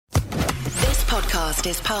podcast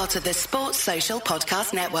is part of the Sports Social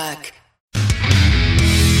Podcast Network.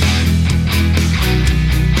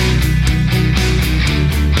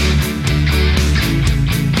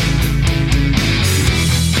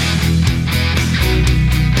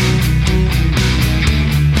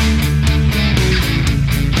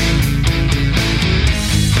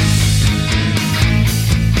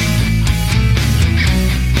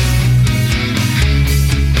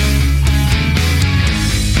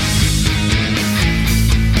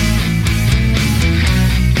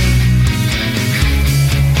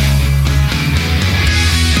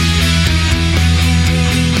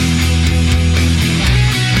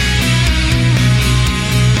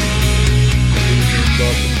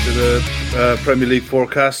 Premier League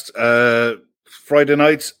forecast Friday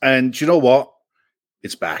nights, and you know what?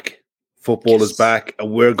 It's back. Football is back,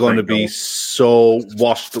 and we're going to be so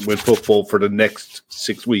washed with football for the next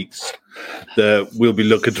 6 weeks that we'll be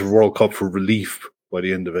looking to the World Cup for relief by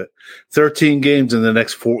the end of it. 13 games in the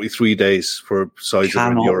next 43 days for sides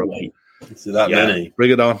in Europe. So that many.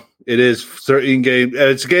 Bring it on. It is 13 games.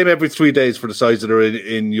 It's a game every 3 days for the sides that are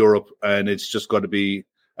in Europe, and it's just going to be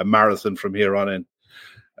a marathon from here on in.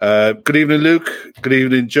 Good evening, Luke. Good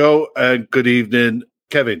evening, Joe. And good evening,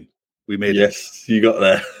 Kevin. We made it. Yes, you got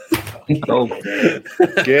there.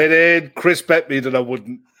 Get in. Chris bet me that I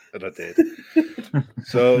wouldn't, and I did.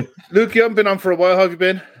 So, Luke, you haven't been on for a while. How have you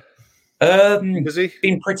been? Busy?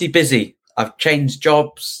 Been pretty busy. I've changed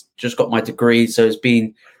jobs, just got my degree, so it's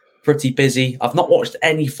been pretty busy. I've not watched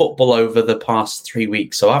any football over the past 3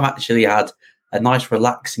 weeks, so I've actually had a nice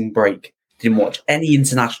relaxing break. Didn't watch any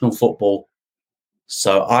international football.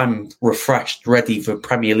 So I'm refreshed, ready for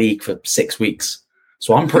Premier League for 6 weeks.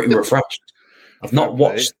 So I'm pretty refreshed. I've not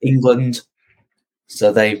watched England,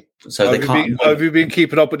 so they can't. Have you been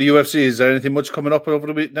keeping up with the UFC? Is there anything much coming up over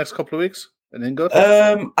the next couple of weeks in England?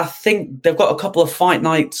 I think they've got a couple of fight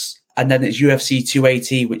nights, and then it's UFC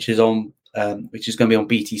 280, which is going to be on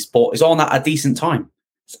BT Sport. It's on at a decent time.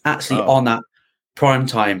 It's actually on at prime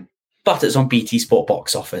time, but it's on BT Sport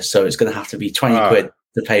box office, so it's going to have to be 20 quid.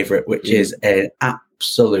 The favourite, which is an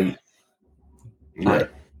absolute. No,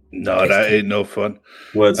 that ain't no fun.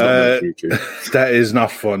 Words not future. That is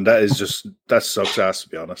not fun. That sucks ass, to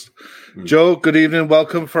be honest. Joe, good evening.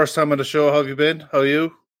 Welcome. First time on the show. How have you been? How are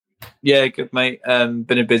you? Yeah, good, mate. Been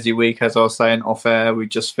a busy week, as I was saying off air. We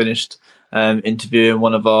just finished interviewing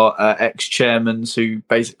one of our ex-chairmen who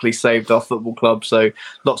basically saved our football club. So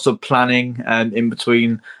lots of planning in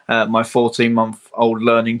between my 14-month-old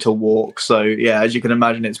learning to walk. So, yeah, as you can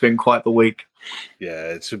imagine, it's been quite the week. Yeah,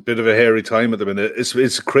 it's a bit of a hairy time at the minute.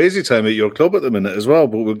 It's a crazy time at your club at the minute as well,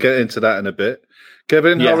 but we'll get into that in a bit.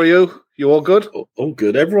 Kevin, how are you? You all good? All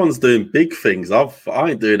good. Everyone's doing big things. I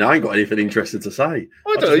ain't got anything interesting to say.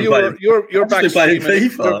 I don't know. You're back playing streaming.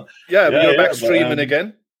 FIFA. You're back streaming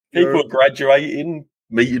again. People are graduating,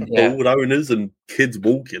 meeting board owners and kids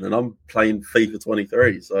walking, and I'm playing FIFA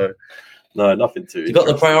 23. So, no, nothing too. You got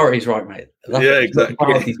the priorities right, mate.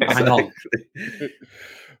 Exactly.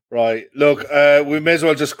 Right. Look, we may as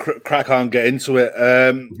well just crack on, get into it.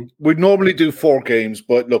 We'd normally do 4 games,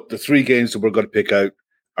 but look, the 3 games that we're going to pick out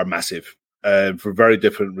are massive for very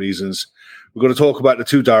different reasons. We're going to talk about the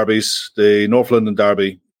 2 derbies, the North London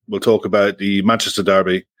derby. We'll talk about the Manchester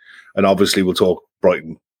derby, and obviously we'll talk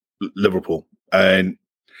Brighton, Liverpool. And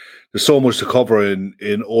there's so much to cover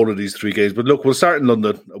in all of these 3 games. But look, we'll start in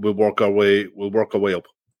London. And we'll work our way up.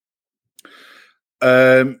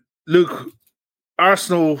 Luke,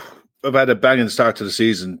 Arsenal have had a banging start to the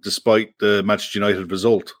season despite the Manchester United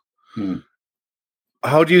result.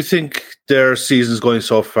 How do you think their season's going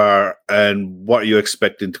so far, and what are you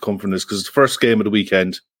expecting to come from this? Because it's the first game of the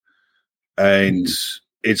weekend, and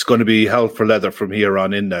it's going to be hell for leather from here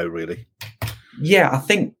on in now, really. Yeah, I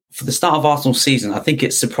think for the start of Arsenal's season, I think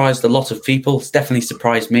it surprised a lot of people. It's definitely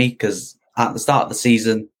surprised me, because at the start of the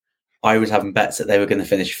season, I was having bets that they were going to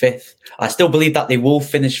finish 5th. I still believe that they will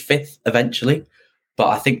finish 5th eventually, but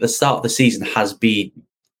I think the start of the season has been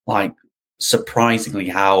like surprisingly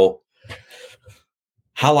how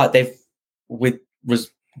like they've with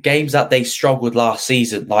games that they struggled last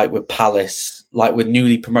season, like with Palace, like with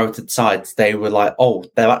newly promoted sides, they were like, oh,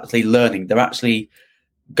 they're actually learning. They're actually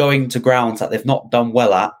going to grounds that they've not done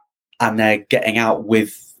well at, and they're getting out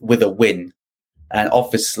with a win. And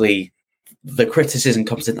obviously the criticism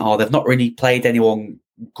comes in, they've not really played anyone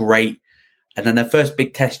great. And then their first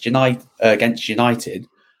big test against United,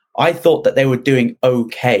 I thought that they were doing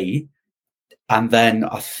okay. And then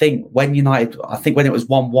I think when it was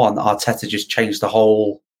 1-1, Arteta just changed the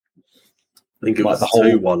whole. I think it was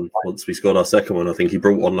 2-1 once we scored our second one. I think he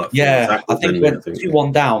brought on I think he went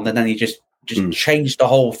 2-1 down, and then he just just changed the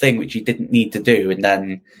whole thing, which he didn't need to do, and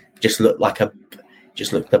then just looked a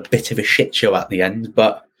bit of a shit show at the end.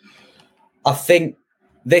 But I think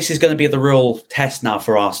this is going to be the real test now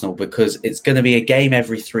for Arsenal, because it's going to be a game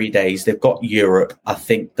every 3 days. They've got Europe. I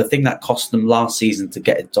think the thing that cost them last season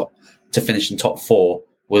to finish in top 4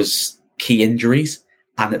 was key injuries,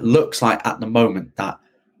 and it looks like at the moment that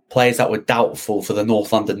players that were doubtful for the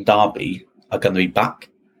North London derby are going to be back,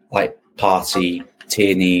 like Partey,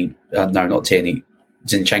 Tierney, not Tierney,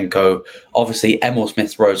 Zinchenko. Obviously, Emil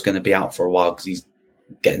Smith-Rowe is going to be out for a while because he's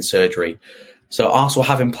getting surgery. So Arsenal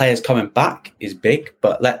having players coming back is big,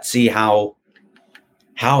 but let's see how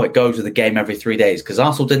it goes with the game every 3 days, because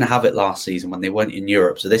Arsenal didn't have it last season when they weren't in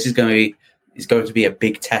Europe. So this is going to be a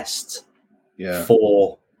big test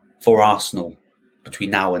for Arsenal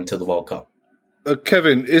between now until the World Cup.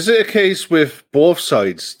 Kevin, is it a case with both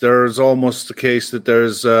sides? There's almost a case that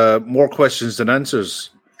there's more questions than answers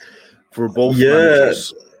for both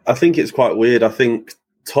managers. I think it's quite weird. I think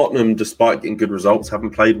Tottenham, despite getting good results,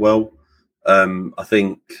 haven't played well. I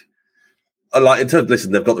think, like in terms,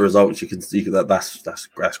 listen, they've got the results. You can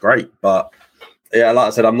that's great. But yeah, like I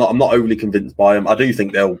said, I'm not overly convinced by them. I do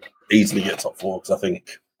think they'll easily get top 4, because I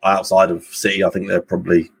think outside of City, I think they're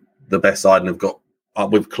probably the best side, and they've got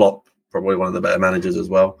with Klopp probably one of the better managers as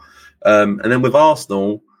well. And then with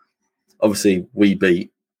Arsenal, obviously we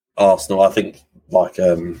beat Arsenal. I think, like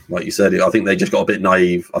you said, I think they just got a bit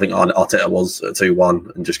naive. I think Arteta was at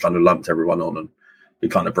 2-1 and just kind of lumped everyone on, and we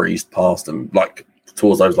kind of breezed past them like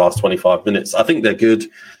towards those last 25 minutes. I think they're good.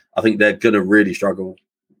 I think they're going to really struggle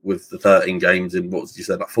with the 13 games in, what you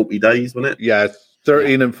said, like 40 days, wasn't it? Yeah,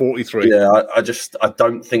 13 and 43. Yeah, I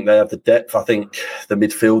don't think they have the depth. I think the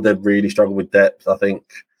midfield, they've really struggled with depth. I think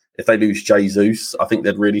if they lose Jesus, I think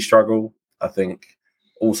they'd really struggle. I think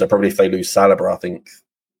also probably if they lose Saliba,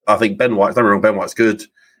 I think Ben White, don't get me wrong, Ben White's good,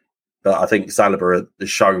 but I think Saliba has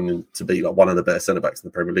shown to be like one of the better centre-backs in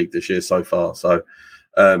the Premier League this year so far. So,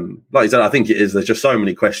 like you said, I think it is. There's just so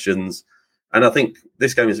many questions. And I think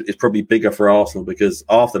this game is probably bigger for Arsenal, because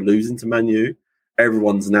after losing to Man U,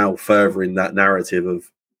 everyone's now furthering that narrative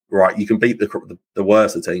of, right, you can beat the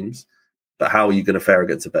worst of teams, but how are you going to fare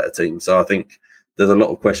against a better team? So I think there's a lot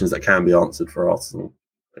of questions that can be answered for Arsenal.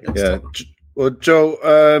 Yeah. Well,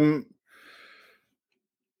 Joe,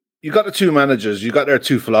 you got the two managers, you got their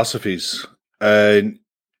two philosophies. And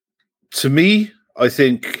to me, I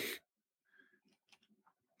think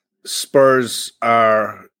Spurs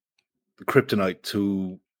are the kryptonite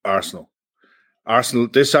to Arsenal.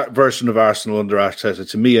 This version of Arsenal under Arteta,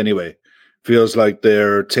 to me anyway, feels like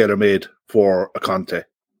they're tailor-made for a Conte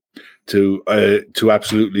to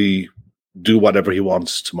absolutely do whatever he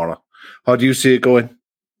wants tomorrow. How do you see it going?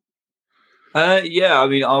 Yeah, I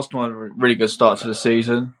mean, Arsenal had a really good start to the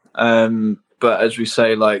season. But as we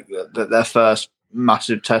say, like their first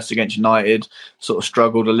massive test against United sort of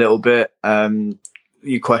struggled a little bit.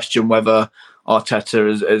 You question whether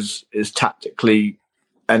Arteta is tactically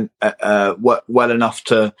and well enough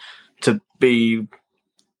to be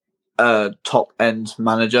a top end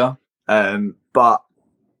manager. But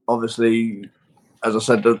obviously, as I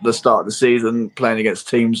said, the start of the season, playing against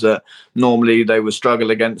teams that normally they would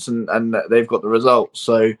struggle against, and they've got the results.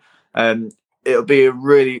 So it'll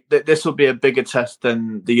be this will be a bigger test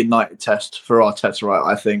than the United test for Arteta,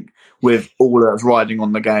 right? I think, with all that's riding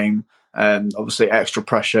on the game, obviously extra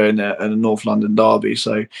pressure in a North London derby.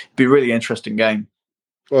 So it'll be a really interesting game.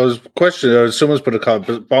 Well, there's a question. Someone's put a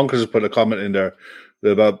comment. Bonkers has put a comment in there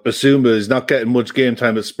about Basuma is not getting much game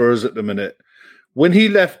time at Spurs at the minute. When he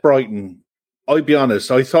left Brighton, I'll be honest,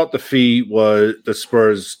 I thought the fee was the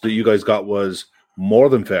Spurs that you guys got was more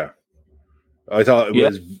than fair. I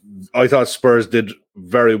thought Spurs did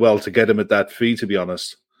very well to get him at that fee, to be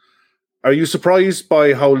honest. Are you surprised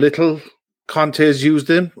by how little Conte's used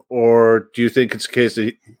him, or do you think it's a case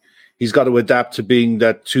that he's got to adapt to being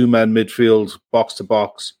that two-man midfield,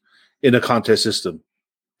 box-to-box in a Conte system?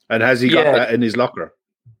 And has he got that in his locker?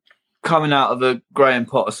 Coming out of the Graham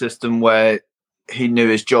Potter system where he knew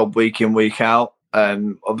his job week in, week out,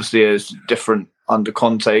 obviously it's different under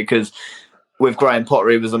Conte, because with Graham Potter,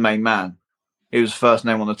 he was the main man. He was first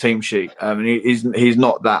name on the team sheet. He's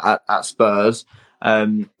not that at Spurs.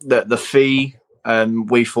 The fee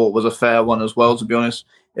we thought was a fair one as well, to be honest.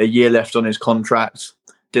 A year left on his contract.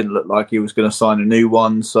 Didn't look like he was going to sign a new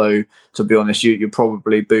one. So, to be honest, you're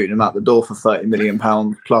probably booting him out the door for £30 million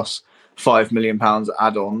plus £5 million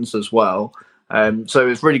add-ons as well. So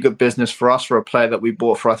it's really good business for us, for a player that we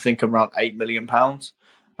bought for, I think, around £8 million.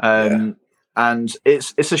 And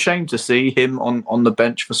it's a shame to see him on the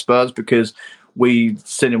bench for Spurs, because we've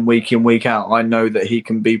seen him week in, week out. I know that he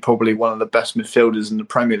can be probably one of the best midfielders in the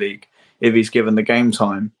Premier League if he's given the game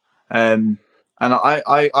time. And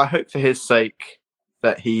I hope for his sake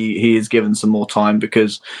that he is given some more time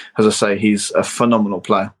because, as I say, he's a phenomenal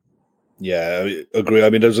player. Yeah, I agree.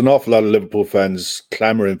 I mean, there's an awful lot of Liverpool fans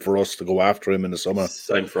clamouring for us to go after him in the summer.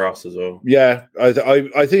 Same for us as well. Yeah, I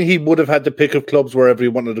think he would have had the pick of clubs wherever he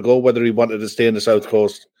wanted to go, whether he wanted to stay in the South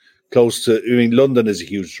Coast, close to... I mean, London is a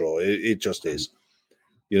huge draw. It just is.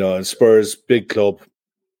 You know, and Spurs, big club,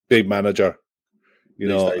 big manager. You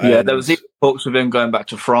know, yeah, there was even talks of him going back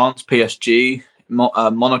to France, PSG,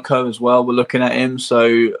 Monaco as well. We're looking at him.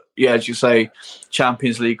 So, yeah, as you say,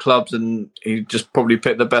 Champions League clubs, and he just probably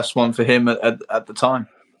picked the best one for him at the time.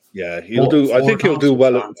 Yeah, he'll do. I think he'll do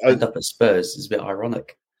well. End up at Spurs is a bit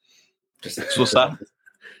ironic. What's that?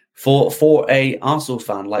 For a Arsenal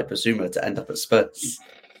fan like Basuma to end up at Spurs.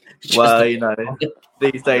 Well, you know,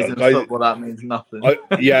 these days in football, that means nothing.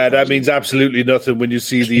 Yeah, that means absolutely nothing. When you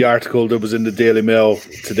see the article that was in the Daily Mail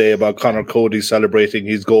today about Conor Cody celebrating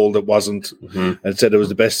his goal that wasn't, and said it was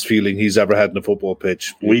the best feeling he's ever had in a football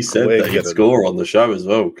pitch. We said that he'd score on the show as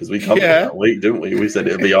well, because we covered that week, didn't we? We said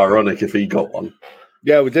it'd be ironic if he got one.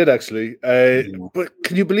 Yeah, we did actually. But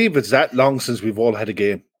can you believe it's that long since we've all had a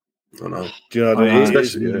game? I know. Do you know what I mean?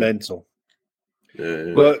 It's mental.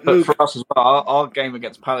 Yeah. But for us as well, our game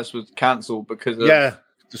against Palace was cancelled because of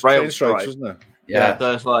rail strikes, wasn't it? Yeah,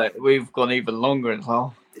 so it's like we've gone even longer. It's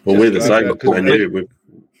like, well, we're the same.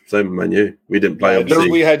 Same Man U. We didn't play.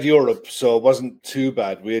 We had Europe, so it wasn't too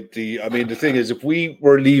bad. We had the thing is, if we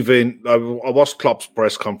were leaving, I watched Klopp's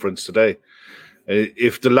press conference today.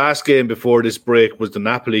 If the last game before this break was the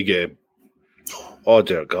Napoli game, oh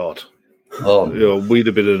dear God, we'd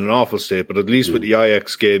have been in an awful state. But at least with the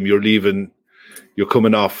Ajax game, you're leaving. You're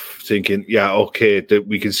coming off thinking, that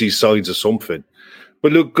we can see signs of something.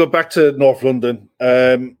 But look, go back to North London.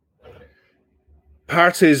 Partey,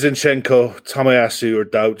 Zinchenko, Tomiyasu are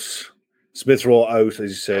doubts. Smith Rowe out,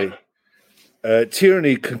 as you say.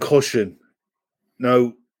 Tierney, concussion.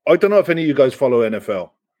 Now, I don't know if any of you guys follow NFL.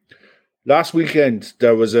 Last weekend,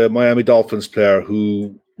 there was a Miami Dolphins player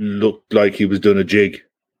who looked like he was doing a jig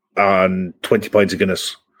on 20 pints of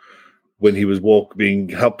Guinness when he was being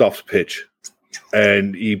helped off the pitch.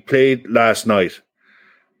 And he played last night,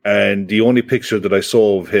 and the only picture that I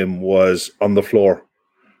saw of him was on the floor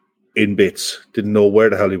in bits. Didn't know where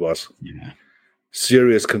the hell he was. Yeah.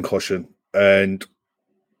 Serious concussion. And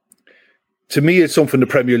to me, it's something the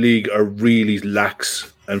Premier League are really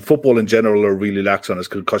lax, and football in general are really lax on its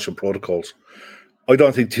concussion protocols. I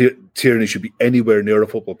don't think Tierney should be anywhere near a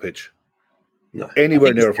football pitch. No.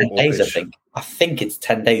 Anywhere near a football pitch. I think it's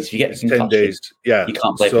 10 days. If you get 10 days, yeah. You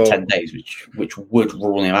can't play for 10 days, which would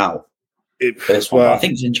rule him out. I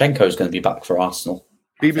think Zinchenko is going to be back for Arsenal.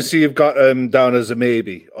 BBC have got down as a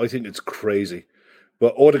maybe. I think it's crazy.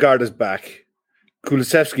 But Odegaard is back.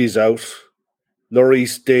 Kulusevski's out.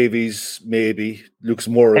 Lloris, Davies, maybe. Lucas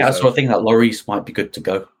Moura is I sort of think that Lloris might be good to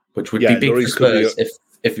go, which would be big for Spurs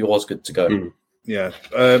if he was good to go. Yeah.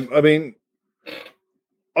 I mean,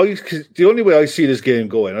 the only way I see this game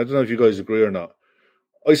going, I don't know if you guys agree or not,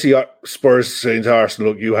 I see Spurs saying to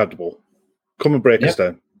Arsenal, look, you have the ball. Come and break us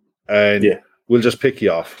down. And we'll just pick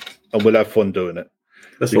you off and we'll have fun doing it.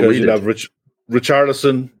 That's because what we you'll have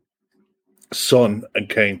Richarlison, Son, and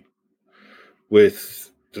Kane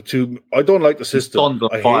with the two. I don't like the system. Son's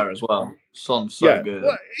on fire as well. Son's so good.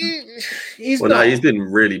 Well, he's been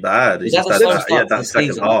really bad. He's that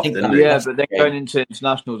second half, didn't he? Yeah, but then going into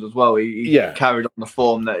internationals as well, he carried on the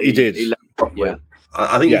form that he did. He left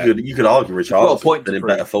I think you could argue Richarlison's been in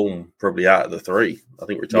better form probably out of the three. I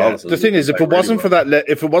think Richarlison. The thing is, if it wasn't for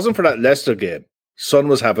that Leicester game, Son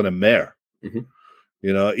was having a mare. Mm-hmm.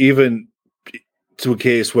 You know, even to a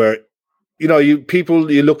case where, you know, you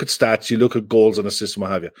look at stats, you look at goals and assists, what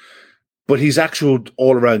have you, but his actual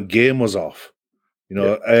all-around game was off. You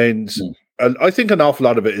know, and I think an awful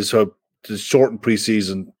lot of it is the shortened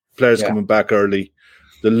preseason, players coming back early,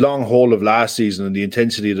 the long haul of last season and the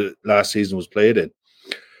intensity that last season was played in.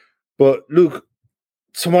 But Luke,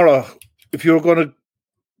 tomorrow, if you're going to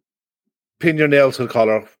pin your nail to the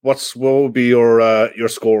collar, what would be your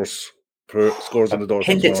scores for scores on the door?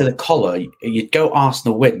 Pinned it to the collar, you'd go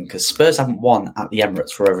Arsenal win because Spurs haven't won at the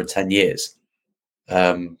Emirates for over 10 years.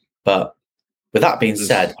 But with that being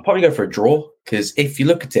said, I'll probably go for a draw because if you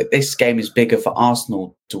look at it, this game is bigger for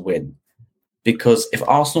Arsenal to win. Because if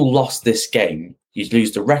Arsenal lost this game, you'd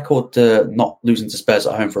lose the record to not losing to Spurs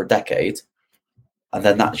at home for a decade. And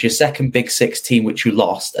then that's your second Big Six team, which you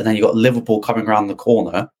lost. And then you've got Liverpool coming around the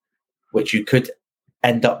corner, which you could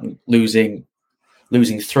end up losing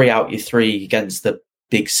 3 out your 3 against the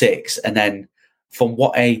Big Six. And then from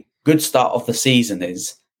what a good start of the season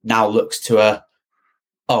is, now looks to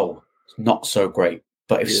not so great.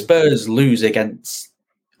 But if Spurs lose against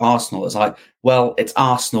Arsenal, it's like, well, it's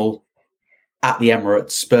Arsenal at the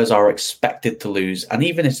Emirates. Spurs are expected to lose, and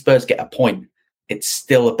even if Spurs get a point, it's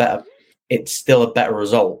still a better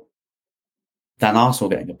result than Arsenal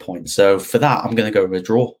getting a point. So for that, I'm going to go with a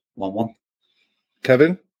draw, 1-1.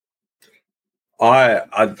 Kevin?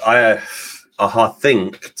 I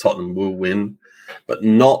think Tottenham will win, but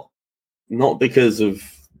not because of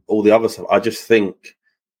all the other stuff. I just think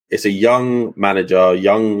it's a young manager,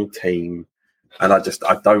 young team, and I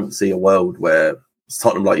don't see a world where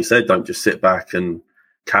Tottenham, like you said, don't just sit back and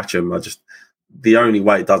catch them. The only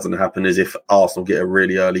way it doesn't happen is if Arsenal get a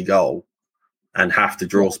really early goal and have to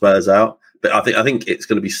draw Spurs out. But I think it's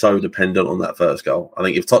going to be so dependent on that first goal. I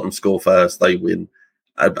think if Tottenham score first, they win.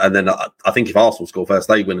 And then I think if Arsenal score first,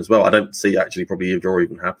 they win as well. I don't see actually probably a draw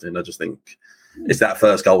even happening. I just think it's that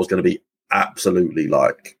first goal was going to be absolutely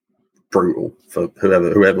like brutal for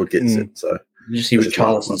whoever gets it. So you see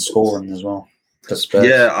Richarlison scoring as well for Spurs.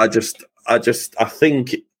 Yeah, I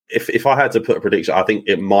think if I had to put a prediction, I think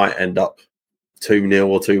it might end up 2-0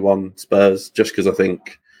 or 2-1 Spurs, just because I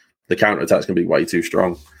think the counter attack's going to be way too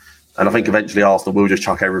strong, and I think eventually Arsenal will just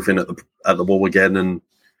chuck everything at the wall again, and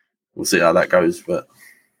we'll see how that goes. But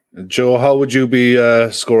Joe, how would you be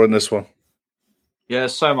scoring this one? Yeah,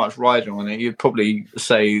 so much riding on it. You'd probably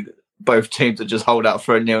say both teams would just hold out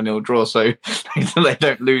for a 0-0 draw, so they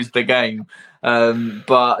don't lose the game.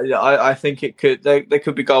 But I think it could. There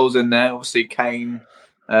could be goals in there. Obviously, Kane,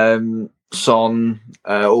 Son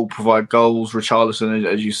all provide goals. Richarlison,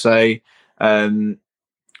 as you say, and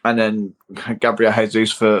then Gabriel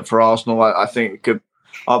Jesus for Arsenal. I think it could.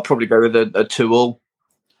 I'll probably go with a 2-2.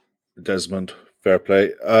 Desmond, fair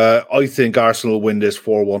play. I think Arsenal will win this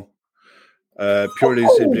 4-1. Purely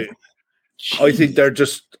simply, I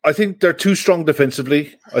think they're too strong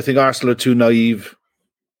defensively. I think Arsenal are too naive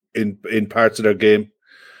in parts of their game,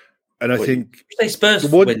 and I think you say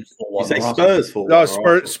Spurs win 4-1. You say Spurs 4-1. No,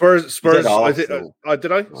 Spurs. I think.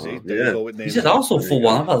 Did I? Oh, See, yeah. go with You said Arsenal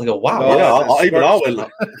 4-1. I'm about to go, wow. No,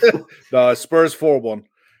 no, Spurs 4-1.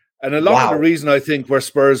 And a lot of the reason I think where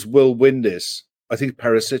Spurs will win this, I think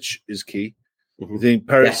Perisic is key. I think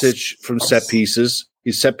Perisic from set pieces,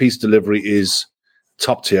 his set piece delivery is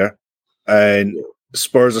top tier, and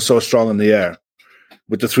Spurs are so strong in the air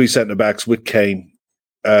with the three centre backs with Kane,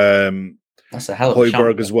 that's a hell of a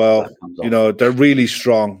Højbjerg as well. You know, they're really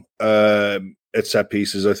strong at set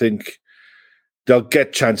pieces. I think they'll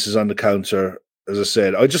get chances on the counter. As I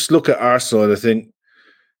said, I just look at Arsenal and I think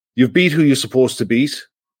you've beat who you're supposed to beat,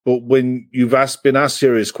 but when you've been asked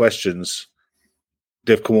serious questions,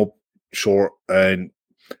 they've come up short. And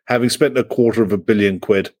having spent £250 million,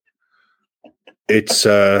 it's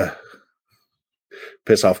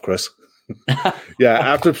piss off, Chris. Yeah,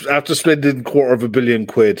 after spending £250 million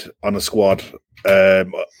on a squad,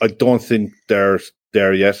 I don't think they're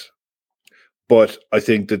there yet. But I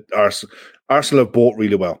think that Arsenal have bought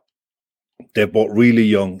really well. They've bought really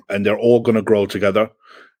young, and they're all going to grow together.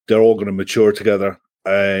 They're all going to mature together,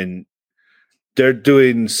 and they're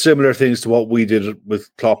doing similar things to what we did with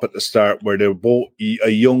Klopp at the start, where they're both a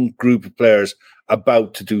young group of players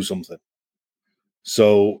about to do something.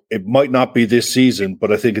 So it might not be this season,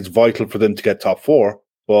 but I think it's vital for them to get top four.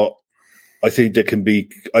 But I think they can be.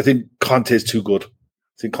 I think Conte's too good. I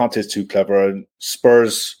think Conte's too clever. And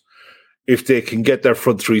Spurs, if they can get their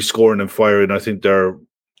front three scoring and firing, I think they're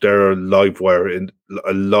a live wire and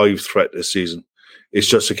a live threat this season. It's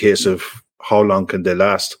just a case of how long can they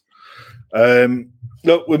last.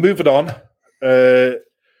 Look, we're moving on.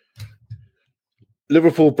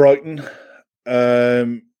 Liverpool, Brighton.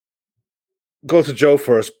 Go to Joe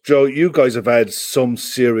first. Joe, you guys have had some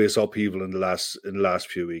serious upheaval in the last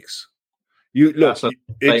few weeks. You look,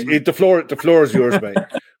 the floor is yours, mate.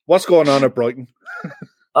 What's going on at Brighton?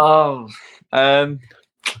 Well,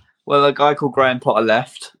 a guy called Graham Potter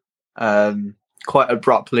left quite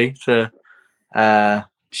abruptly to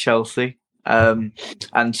Chelsea, and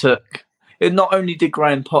took. Not only did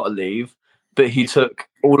Graham Potter leave, but he took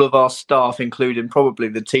all of our staff, including probably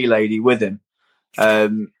the tea lady, with him.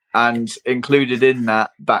 And included in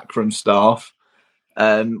that backroom staff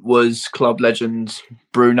was club legend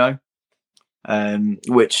Bruno,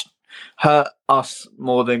 which hurt us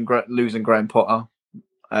more than losing Graham Potter,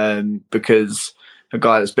 because a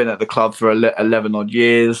guy that's been at the club for 11 odd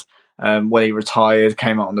years, when he retired,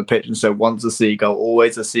 came out on the pitch and said, once a seagull,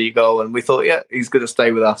 always a seagull. And we thought, yeah, he's going to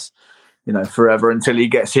stay with us, forever until he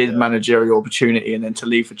gets his managerial opportunity, and then to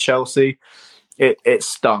leave for Chelsea. It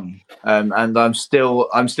stung, and I'm still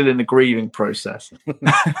in the grieving process.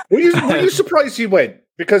 Were you surprised he went?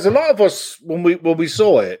 Because a lot of us, when we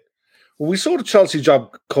saw it, when we saw the Chelsea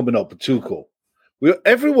job coming up with Tuchel,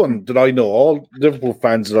 everyone that I know, all Liverpool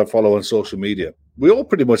fans that I follow on social media, we all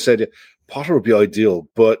pretty much said, yeah, Potter would be ideal,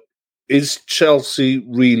 but is Chelsea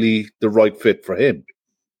really the right fit for him?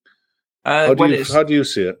 How do you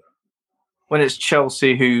see it? When it's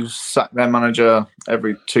Chelsea who sack their manager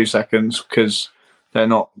every 2 seconds because they're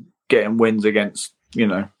not getting wins against,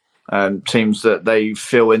 teams that they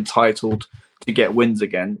feel entitled to get wins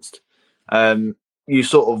against, you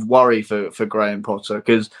sort of worry for Graham Potter,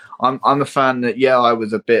 because I'm a fan that, I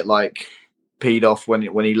was a bit peed off when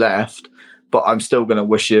he left, but I'm still going to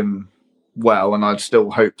wish him well, and I'd still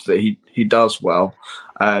hope that he does well,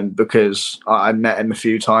 because I met him a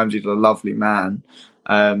few times. He's a lovely man,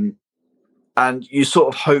 and you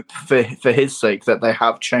sort of hope for his sake that they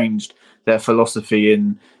have changed their philosophy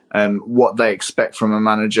in what they expect from a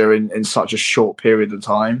manager in such a short period of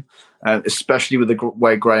time, especially with the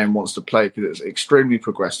way Graham wants to play, because it's extremely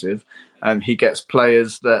progressive. He gets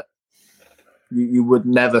players that you would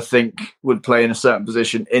never think would play in a certain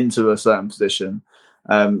position into a certain position.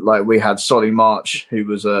 Like we had Solly March, who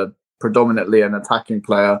was predominantly an attacking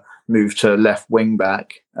player, moved to left wing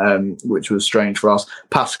back, which was strange for us.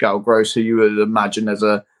 Pascal Gross, who you would imagine as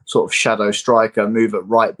a sort of shadow striker, move at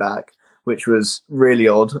right back, which was really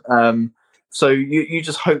odd. So you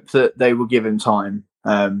just hope that they will give him time.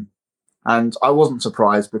 And I wasn't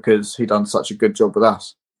surprised because he'd done such a good job with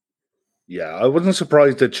us. Yeah, I wasn't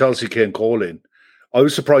surprised that Chelsea came calling. I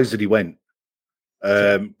was surprised that he went,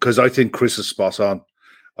 because I think Chris is spot on.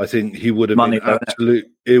 I think he would have been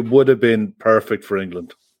it would have been perfect for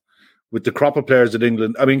England with the crop of players in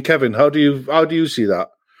England. I mean, Kevin, how do you see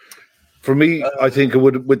that? For me, I think it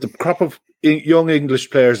would, with the crop of young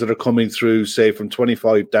English players that are coming through, say from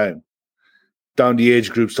 25 down the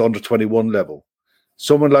age groups to under 21 level.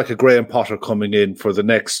 Someone like a Graham Potter coming in for the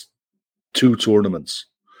next 2 tournaments,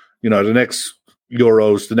 the next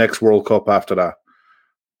Euros, the next World Cup after that.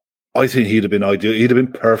 I think he'd have been ideal. He'd have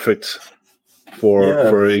been perfect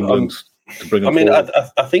for England to bring him forward.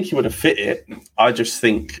 I think he would have fit it. I just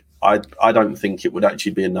think I don't think it would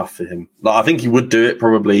actually be enough for him. I think he would do it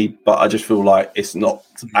probably, but I just feel like it's not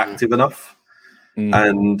active enough.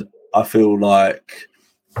 And I feel like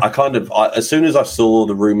as soon as I saw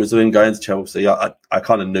the rumours of him going to Chelsea, I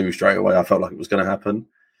kind of knew straight away. I felt like it was going to happen.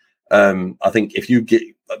 I think if you get,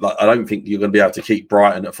 I don't think you're going to be able to keep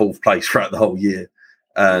Brighton at 4th place throughout the whole year.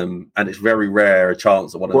 And it's very rare a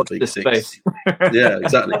chance that one of the big 6. Yeah,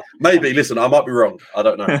 exactly. Maybe, listen, I might be wrong. I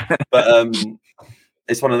don't know. But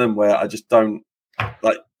it's one of them where I just don't,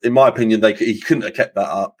 in my opinion, he couldn't have kept that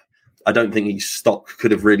up. I don't think his stock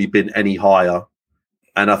could have really been any higher.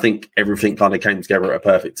 And I think everything kind of came together at a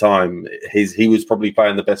perfect time. He was probably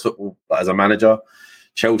playing the best football as a manager.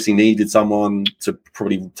 Chelsea needed someone to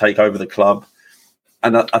probably take over the club.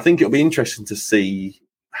 And I think it'll be interesting to see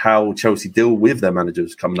how Chelsea deal with their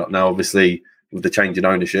managers coming up now, obviously, with the change in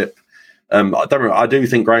ownership. I do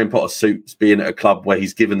think Graham Potter suits being at a club where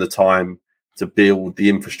he's given the time to build the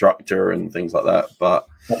infrastructure and things like that. But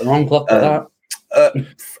the wrong club for that.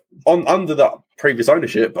 Under that previous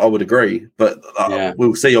ownership, I would agree. But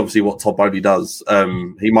we'll see, obviously, what Todd Bowley does.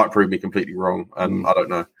 He might prove me completely wrong. I don't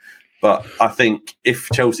know. But I think if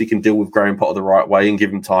Chelsea can deal with Graham Potter the right way and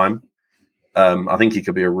give him time, I think he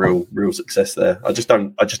could be a real success there. I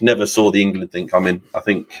just never saw the England thing come in. I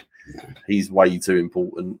think he's way too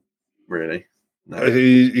important, really. No.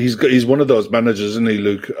 He's one of those managers, isn't he,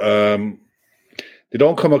 Luke? They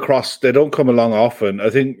don't come along often. I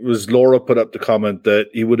think it was Laura put up the comment that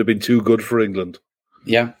he would have been too good for England.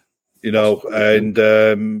 Yeah.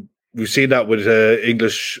 And we've seen that with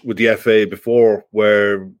English, with the FA before,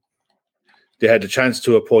 where they had the chance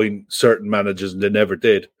to appoint certain managers and they never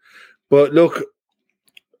did. But look,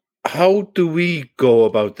 how do we go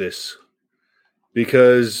about this?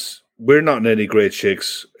 Because we're not in any great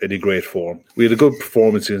shakes, any great form. We had a good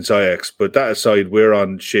performance against Ajax, but that aside, we're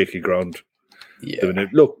on shaky ground. Yeah.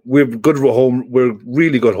 Look, we're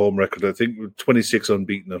really good home record. I think we're 26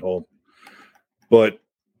 unbeaten at home. But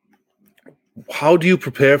how do you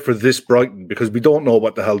prepare for this Brighton? Because we don't know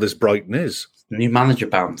what the hell this Brighton is. New manager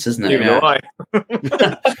bounce, isn't it?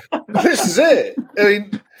 This is it. I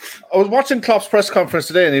mean, I was watching Klopp's press conference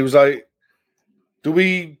today, and he was like, do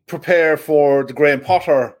we prepare for the Graham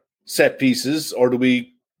Potter set pieces, or do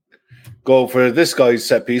we go for this guy's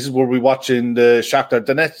set pieces? Were we watching the Shakhtar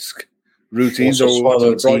Donetsk routines, or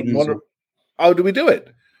the Brighton one? How do we do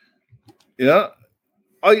it?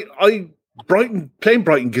 Playing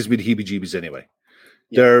Brighton gives me the heebie-jeebies anyway.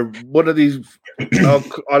 Yeah. They're one of these.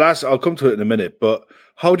 I'll come to it in a minute. But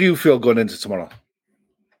how do you feel going into tomorrow?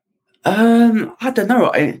 I don't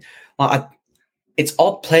know. it's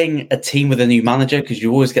odd playing a team with a new manager because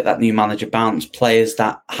you always get that new manager bounce. Players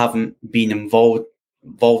that haven't been involved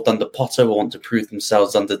under Potter or want to prove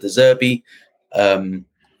themselves under De Zerbi.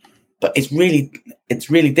 But it's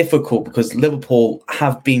really difficult because Liverpool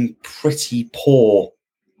have been pretty poor.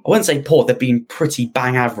 I wouldn't say poor; they've been pretty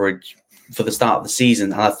bang average for the start of the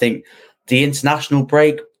season, and I think the international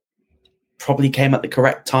break probably came at the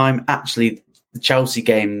correct time. Actually, the Chelsea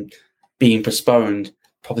game being postponed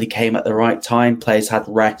probably came at the right time. Players had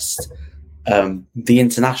rest. The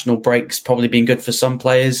international break's probably been good for some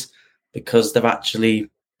players because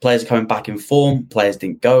players are coming back in form. Players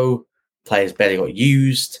didn't go. Players barely got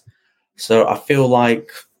used. So I feel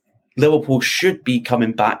like Liverpool should be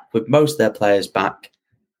coming back with most of their players back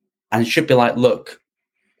and should be like, look,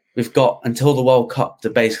 we've got until the World Cup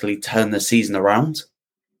to basically turn the season around.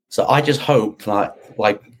 So I just hope like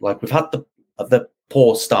we've had the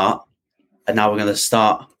poor start and now we're going to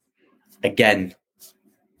start again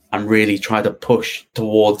and really try to push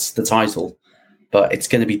towards the title. But it's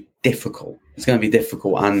going to be difficult.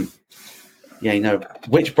 And,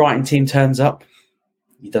 which Brighton team turns up?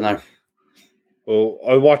 You don't know. Well,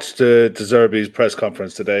 I watched De Zerbi's press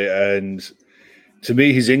conference today, and to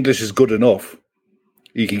me, his English is good enough.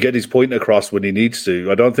 He can get his point across when he needs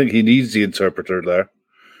to. I don't think he needs the interpreter there.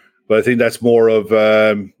 But I think that's more of,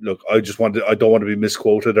 look, I don't want to be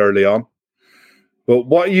misquoted early on. But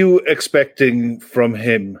what are you expecting from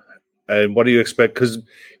him? And what do you expect? Because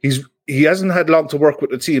he hasn't had long to work with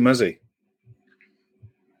the team, has he?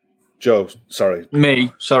 Joe, sorry.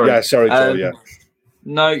 Me, sorry. Yeah, sorry, Joe, yeah.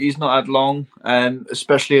 No, he's not had long,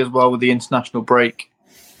 especially as well with the international break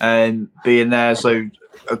being there. So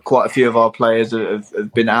quite a few of our players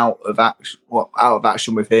have been out of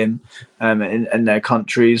action with him in their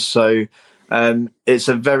countries. So it's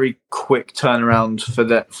a very quick turnaround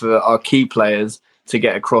for our key players to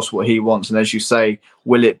get across what he wants. And as you say,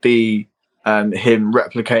 will it be him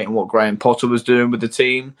replicating what Graham Potter was doing with the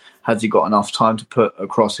team? Has he got enough time to put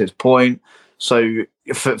across his point? So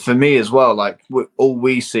for me as well, like all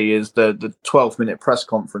we see is the 12-minute press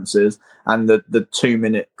conferences and the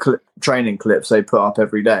 2-minute training clips they put up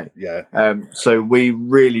every day. Yeah. So we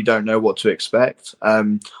really don't know what to expect.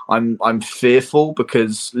 I'm fearful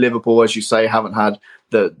because Liverpool, as you say, haven't had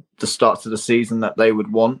the start to the season that they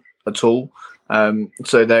would want at all.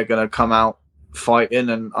 So they're going to come out fighting,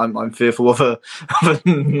 and I'm fearful of a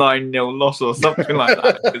 9-0 loss or something like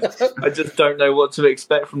that. I just don't know what to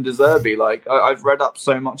expect from De Zerbi. Like I've read up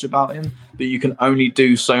so much about him, but you can only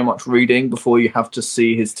do so much reading before you have to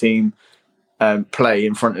see his team play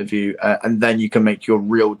in front of you, and then you can make your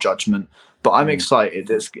real judgment. But I'm excited.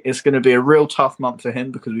 It's going to be a real tough month for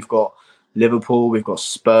him because we've got Liverpool, we've got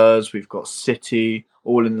Spurs, we've got City,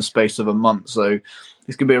 all in the space of a month. So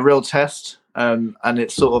it's going to be a real test, and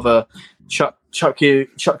it's sort of a chuck you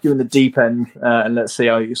in the deep end and let's see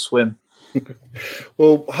how you swim.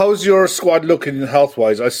 Well, how's your squad looking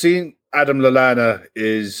health-wise? I've seen Adam Lallana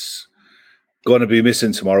is going to be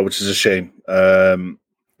missing tomorrow, which is a shame.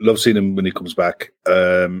 Love seeing him when he comes back.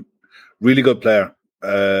 Really good player.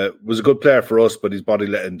 Was a good player for us, but his body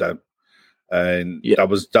let him down. And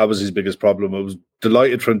that was his biggest problem. I was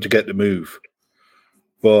delighted for him to get the move.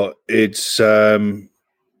 But it's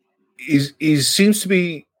he seems to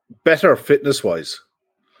be better fitness-wise.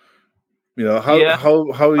 How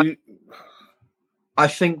you? I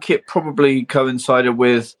think it probably coincided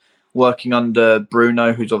with working under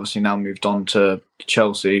Bruno, who's obviously now moved on to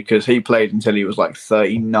Chelsea, because he played until he was like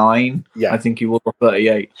 39. Yeah. I think he was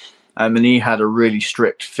 38. And he had a really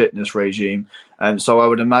strict fitness regime. So I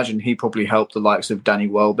would imagine he probably helped the likes of Danny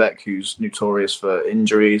Welbeck, who's notorious for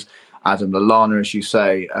injuries, Adam Lallana, as you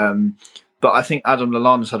say. But I think Adam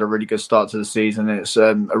Lallana's had a really good start to the season. It's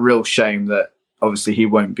a real shame that obviously he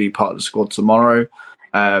won't be part of the squad tomorrow.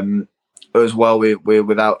 As well, we're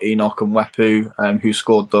without Enoch and Wepu, who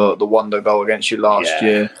scored the wonder goal against you last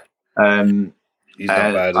year. He's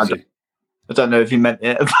not bad, is he? I don't know if he meant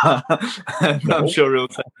it, but I'm sure he'll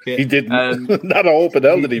take it. He didn't. Not a open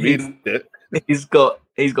hell did he mean it. He's got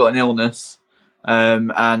an illness,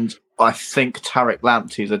 and I think Tariq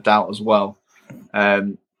Lamptey's a doubt as well.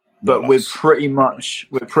 But we're pretty much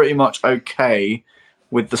okay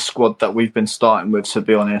with the squad that we've been starting with, to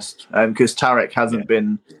be honest, because Tariq hasn't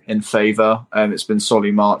been in favour. It's been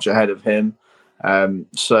Solly March ahead of him.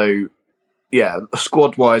 So,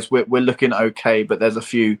 squad-wise, we're looking okay, but there's a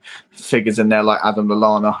few figures in there like Adam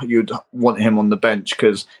Lallana. You'd want him on the bench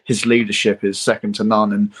because his leadership is second to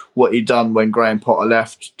none. And what he done when Graham Potter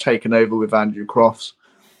left, taken over with Andrew Crofts,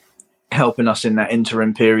 helping us in that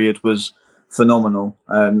interim period was phenomenal.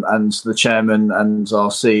 And the chairman and our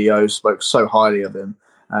CEO spoke so highly of him.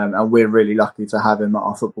 and we're really lucky to have him at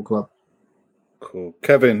our football club. Cool.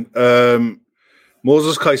 Kevin,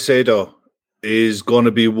 Moses Caicedo is going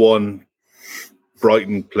to be one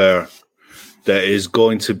Brighton player that is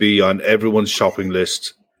going to be on everyone's shopping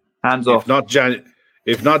list. Hands off.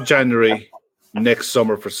 If not January, next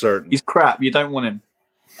summer for certain. He's crap. You don't want him.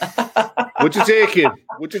 Would you take him?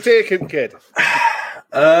 Would you take him, kid?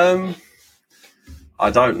 I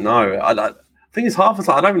don't know. I think it's half the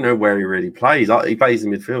time. I don't even know where he really plays. He plays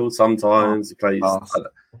in midfield sometimes. He plays.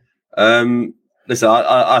 Listen,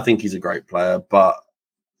 I think he's a great player, but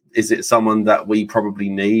is it someone that we probably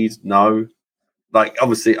need? No. Like,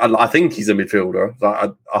 obviously, I think he's a midfielder.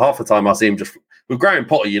 Like, half the time I see him just with Graham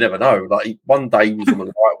Potter. You never know. Like, one day he was on the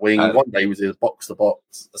right wing, one day he was in box to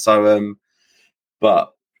box. So,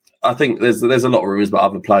 but I think there's a lot of rumours about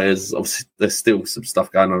other players. Obviously, there's still some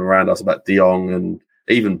stuff going on around us about De Jong and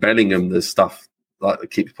even Bellingham. There's stuff like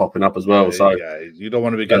that keeps popping up as well. So, yeah, you don't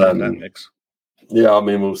want to be getting in that mix. Yeah, I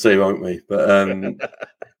mean, we'll see, won't we? But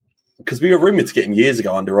because we were rumoured to get him years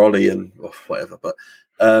ago under Ollie and whatever. But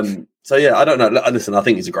so yeah, I don't know. Listen, I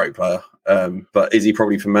think he's a great player. But is he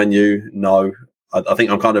probably for Man U? No. I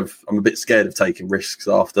think I'm a bit scared of taking risks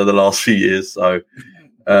after the last few years. So,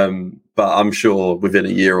 but I'm sure within a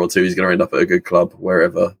year or two he's going to end up at a good club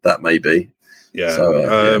wherever that may be. Yeah.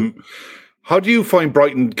 So, how do you find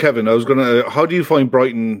Brighton, Kevin? How do you find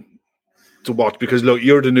Brighton to watch? Because look,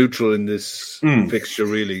 you're the neutral in this fixture,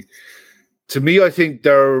 really. To me, I think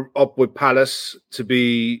they're up with Palace to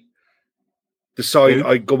be the side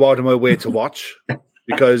I go out of my way to watch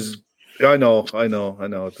because I know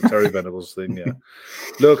it's a Terry Venables thing. Yeah,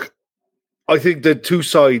 look, I think the two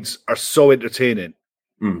sides are so entertaining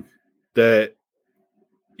that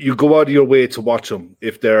you go out of your way to watch them.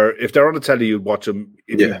 If they're on the telly, you watch them.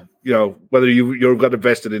 You know whether you've got a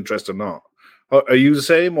vested interest or not. Are you the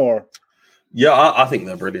same or? Yeah, I think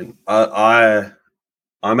they're brilliant.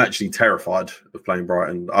 I'm actually terrified of playing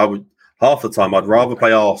Brighton. Half the time I'd rather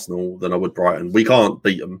play Arsenal than I would Brighton. We can't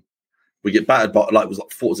beat them. We get battered by it was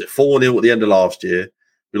 4-0 at the end of last year.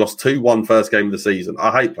 We lost 2-1 first game of the season.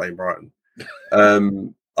 I hate playing Brighton.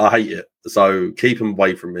 I hate it. So keep them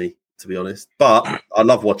away from me, to be honest. But I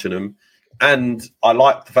love watching them, and I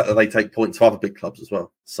like the fact that they take points for other big clubs as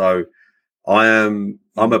well. So I'm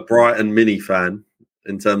a Brighton mini fan.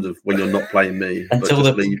 In terms of when you're not playing me, until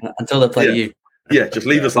they play you. Yeah, just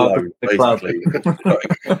leave us alone, basically.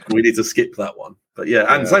 We need to skip that one. But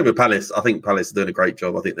and same with Palace. I think Palace are doing a great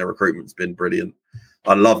job. I think their recruitment's been brilliant.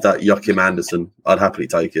 I love that Joachim Anderson. I'd happily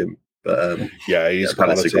take him. But he's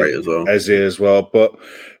Palace are great as well. As well. But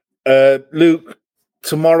Luke,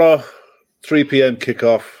 tomorrow, 3 p.m.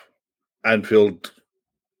 kickoff, Anfield.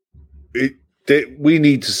 We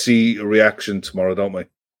need to see a reaction tomorrow, don't we?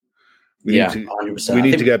 We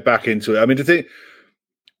need to get back into it. I mean,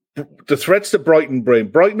 the threats that Brighton bring.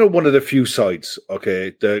 Brighton are one of the few sides,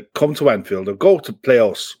 okay, that come to Anfield or go to play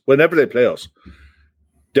us whenever they play us.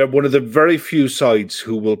 They're one of the very few sides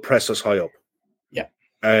who will press us high up. Yeah.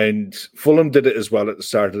 And Fulham did it as well at the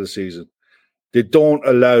start of the season. They don't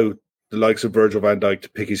allow the likes of Virgil van Dijk to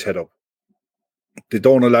pick his head up. They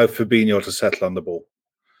don't allow Fabinho to settle on the ball.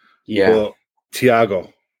 Yeah. But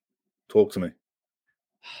Thiago, talk to me.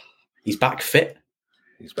 He's back fit.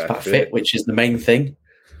 He's back fit, which is the main thing.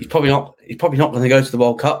 He's probably not going to go to the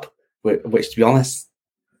World Cup, which, to be honest,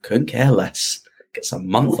 couldn't care less. Gets a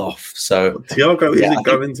month off. So Thiago isn't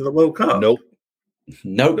going to the World Cup. Nope.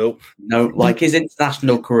 No. Like his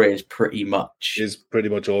international career is pretty much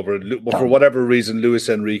over. But for whatever reason, Luis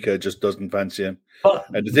Enrique just doesn't fancy him.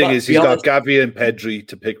 And the thing is, he's got Gavi and Pedri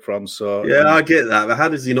to pick from. So I get that. But how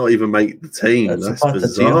does he not even make the team? That's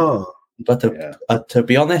bizarre. But to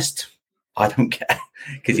be honest, I don't care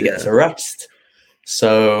because he gets a rest.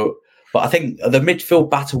 So, but I think the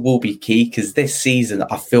midfield battle will be key because this season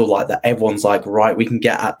I feel like that everyone's like, right, we can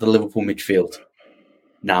get at the Liverpool midfield.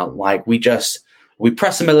 Now, like we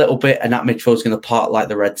press them a little bit and that midfield's going to part like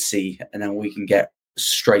the Red Sea and then we can get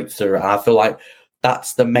straight through. And I feel like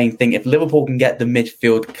that's the main thing. If Liverpool can get the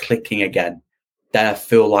midfield clicking again, then I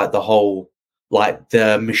feel like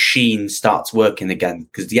the machine starts working again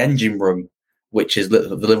because the engine room, which is the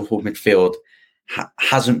Liverpool midfield,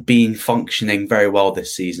 hasn't been functioning very well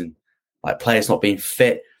this season. Like players not being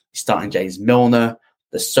fit, starting James Milner.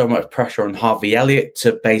 There's so much pressure on Harvey Elliott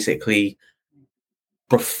to basically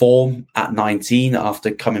perform at 19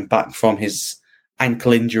 after coming back from his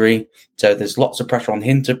ankle injury. So there's lots of pressure on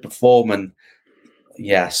him to perform. And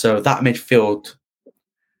so that midfield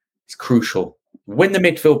is crucial. Win the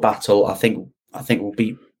midfield battle, I think we'll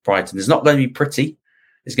beat Brighton. It's not going to be pretty.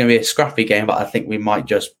 It's going to be a scrappy game, but I think we might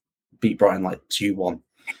just beat Brighton like 2-1.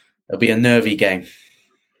 It'll be a nervy game.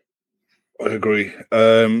 I agree.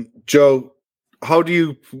 Joe, how do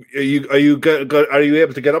you are you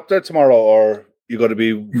able to get up there tomorrow, or you going to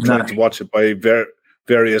be trying to watch it by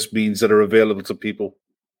various means that are available to people?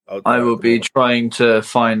 I will be trying to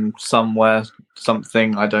find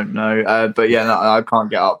something, I don't know. But yeah, no, I can't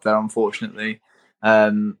get up there, unfortunately.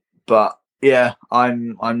 But yeah,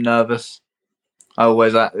 I'm nervous. I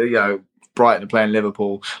always, Brighton are playing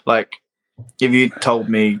Liverpool. Like, if you told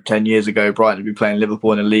me 10 years ago Brighton would be playing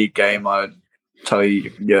Liverpool in a league game, I'd tell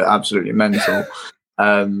you you're absolutely mental.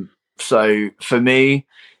 So for me,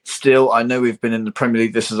 still, I know we've been in the Premier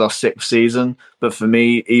League. This is our 6th season, but for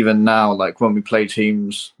me, even now, like when we play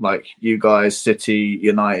teams like you guys, City,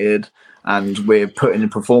 United, and we're putting in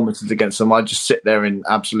performances against them, I just sit there in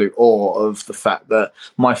absolute awe of the fact that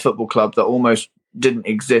my football club that almost didn't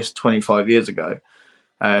exist 25 years ago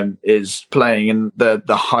is playing in the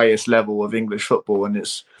highest level of English football, and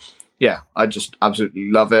I just absolutely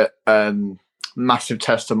love it. Massive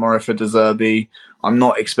test tomorrow for De Zerbi. I'm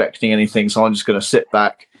not expecting anything, so I'm just going to sit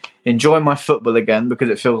back, enjoy my football again, because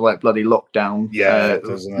it feels like bloody lockdown. Yeah,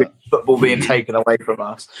 football being taken away from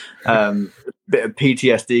us. Bit of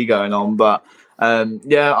PTSD going on, but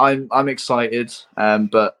I'm excited,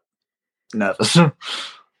 but nervous.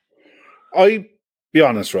 I be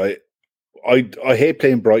honest, right? I hate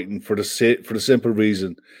playing Brighton for the simple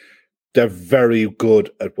reason they're very good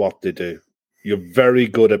at what they do. You're very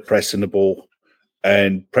good at pressing the ball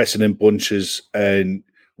and pressing in bunches and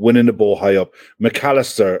winning the ball high up.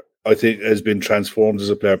 McAllister, I think, has been transformed as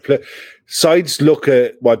a player. Sides look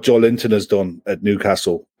at what Joe Linton has done at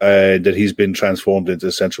Newcastle, and that he's been transformed into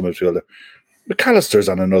a central midfielder. McAllister's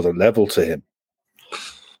on another level to him.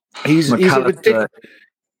 He's a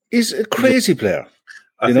crazy player.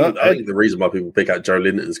 I think the reason why people pick out Joe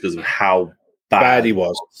Linton is because of how bad he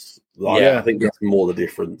was. I think that's more the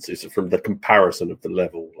difference. It's from the comparison of the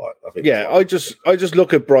level. I just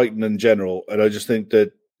look at Brighton in general, and I just think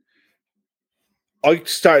that I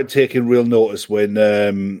started taking real notice when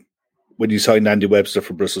you signed Andy Webster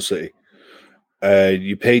from Bristol City.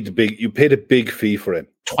 You paid a big fee for him,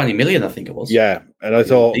 20 million, I think it was. Yeah, and I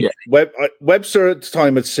thought Webster at the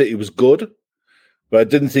time at City was good, but I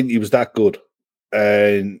didn't think he was that good.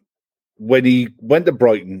 And when he went to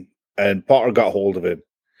Brighton and Potter got hold of him,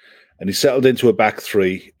 and he settled into a back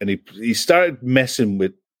three, and he started messing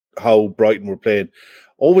with how Brighton were playing.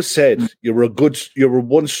 Always said you're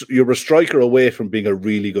a striker away from being a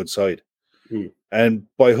really good side, and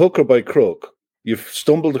by hook or by crook, you've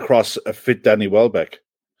stumbled across a fit Danny Welbeck,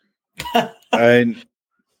 and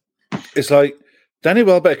it's like Danny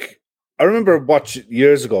Welbeck. I remember watching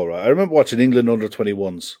years ago, right? I remember watching England under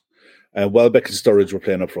 21s, and Welbeck and Sturridge were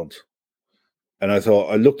playing up front. And I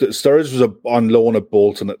looked at Sturridge was on loan at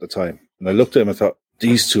Bolton at the time. And I looked at him and thought,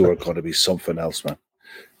 these two are going to be something else, man.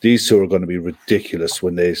 These two are going to be ridiculous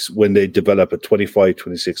when they develop at 25,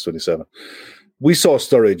 26, 27. We saw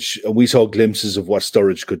Sturridge and we saw glimpses of what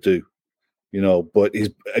Sturridge could do, but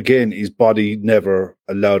his body never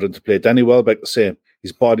allowed him to play. Danny Welbeck, the same.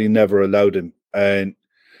 His body never allowed him. And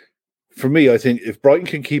for me, I think if Brighton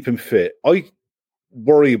can keep him fit, I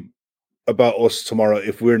worry about us tomorrow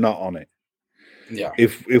if we're not on it. Yeah.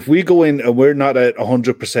 If we go in and we're not at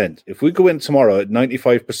 100%, if we go in tomorrow at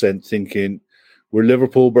 95% thinking we're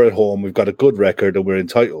Liverpool, we're at home, we've got a good record and we're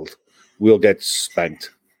entitled, we'll get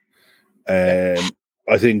spanked. And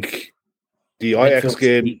I think the Ajax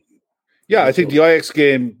game, the Ajax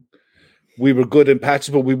game, we were good in patches,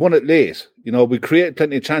 but we won it late. We created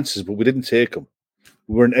plenty of chances, but we didn't take them.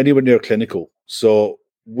 We weren't anywhere near clinical. So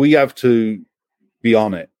we have to be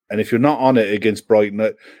on it. And if you're not on it against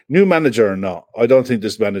Brighton, new manager or not, I don't think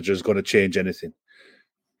this manager is going to change anything.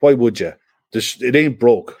 Why would you? It ain't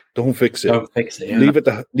broke. Don't fix it. Don't fix it. Yeah. Leave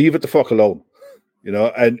it the fuck alone.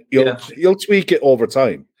 And you'll tweak it over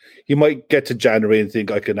time. You might get to January and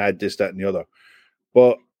think I can add this, that, and the other.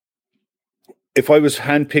 But if I was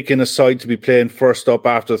handpicking a side to be playing first up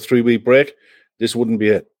after a 3-week break, this wouldn't be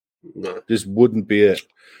it. No. This wouldn't be it.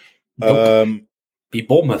 Be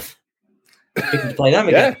Bournemouth. To play them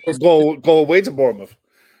again. Yeah, go away to Bournemouth.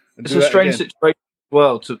 It's a strange situation as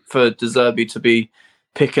well for De Zerbi to be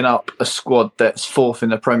picking up a squad that's 4th in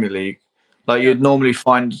the Premier League. Like you'd normally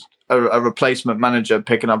find a replacement manager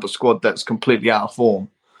picking up a squad that's completely out of form.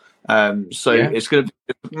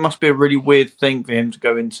 It must be a really weird thing for him to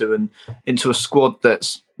go into a squad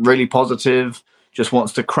that's really positive, just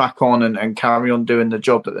wants to crack on and carry on doing the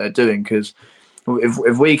job that they're doing. Because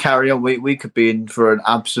if we carry on, we could be in for an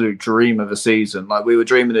absolute dream of a season. Like we were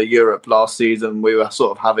dreaming of Europe last season. We were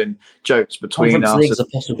sort of having jokes between Conference us. League's a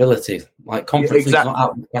possibility. Like Conference League's not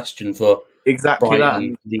out of the question for exactly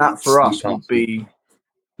Brighton, that. That for us would be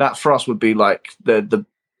that for us would be like the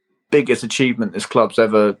biggest achievement this club's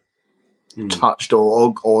ever touched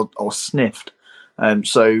or sniffed.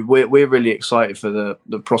 So we're really excited for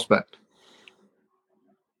the prospect.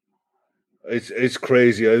 It's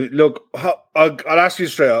crazy. Look, I'll ask you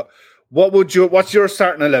straight up. What's your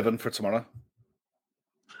starting 11 for tomorrow?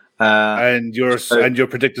 And your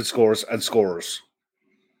predicted scores and scorers.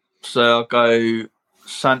 So I'll go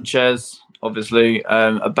Sanchez, obviously.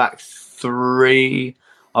 A back three.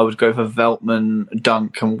 I would go for Veltman,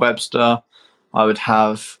 Dunk, and Webster. I would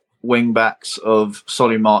have wing backs of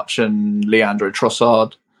Solly March and Leandro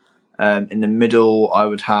Trossard. In the middle, I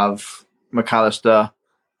would have McAllister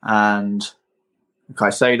and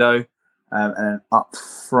Caicedo. And then up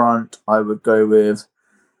front, I would go with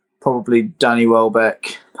probably Danny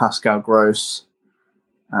Welbeck, Pascal Gross.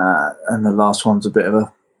 And the last one's a bit of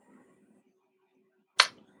a...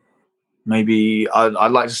 Maybe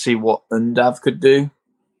I'd like to see what Undav could do.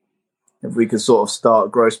 If we could sort of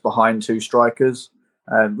start Gross behind two strikers.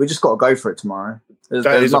 We just got to go for it tomorrow.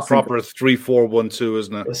 That is a proper 3-4-1-2,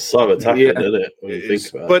 isn't it? It's so attacking, isn't it? When you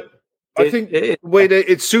think about it. But I think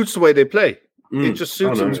it suits the way they play. It just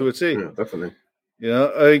suits them to a T. Yeah, definitely.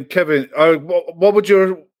 Kevin, what would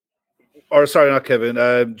your... Or sorry, not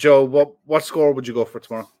Kevin. Joe, what score would you go for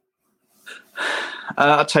tomorrow?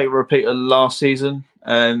 I'll take a repeat of last season.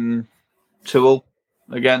 2-2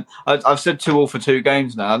 again. I've said 2-2 for 2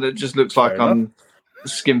 games now. It just looks like I'm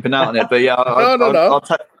skimping out on it. But yeah,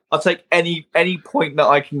 I'll take any point that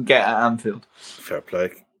I can get at Anfield. Fair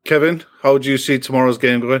play. Kevin, how do you see tomorrow's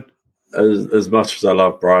game going? As much as I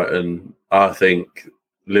love Brighton, I think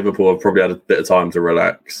Liverpool have probably had a bit of time to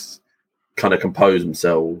relax, kind of compose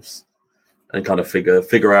themselves, and kind of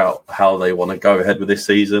figure out how they want to go ahead with this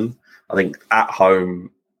season. I think at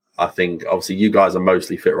home, obviously you guys are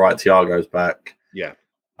mostly fit, right? Thiago's back. Yeah.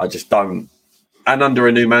 I just don't. And under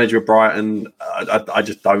a new manager of Brighton, I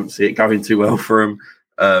just don't see it going too well for him.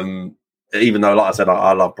 Even though, like I said,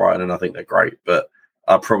 I love Brighton and I think they're great, but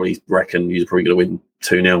I probably reckon you're probably going to win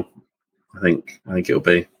 2-0. I think it'll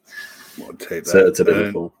be. I'll take that. To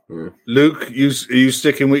Liverpool. Yeah. Luke, are you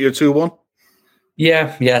sticking with your 2-1?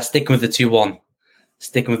 Yeah, sticking with the 2-1.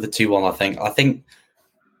 I think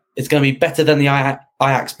it's going to be better than the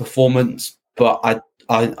Ajax performance, but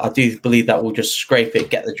I do believe that we'll just scrape it,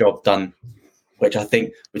 get the job done. Which I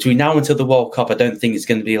think between now until the World Cup, I don't think it's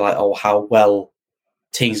going to be like, how well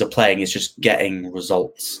teams are playing. It's just getting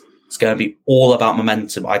results. It's going to be all about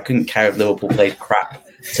momentum. I couldn't care if Liverpool played crap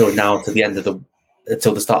till the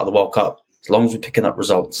start of the World Cup. As long as we're picking up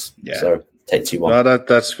results. Yeah. So take 2-1. No,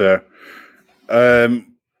 that's fair.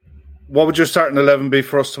 What would your starting 11 be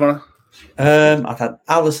for us tomorrow? I'd have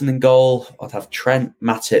Alisson in goal. I'd have Trent,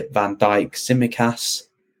 Matip, Van Dijk, Tsimikas.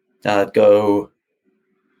 I'd go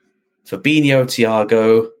Fabinho,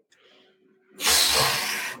 Thiago.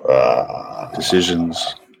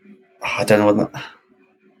 Decisions. I don't know what that...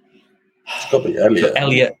 It's got to be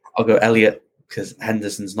Elliot. I'll go Elliot because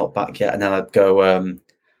Henderson's not back yet. And then I'd go,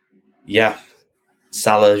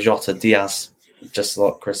 Salah, Jota, Diaz, just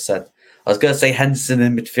like Chris said. I was going to say Henderson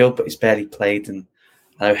in midfield, but he's barely played. And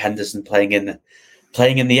I know Henderson playing in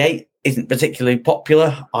the 8 isn't particularly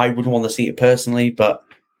popular. I wouldn't want to see it personally, but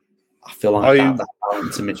I feel like that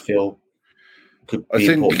balance in midfield could be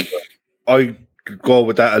important. I could go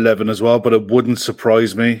with that 11 as well, but it wouldn't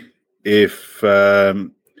surprise me if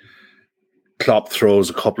Klopp throws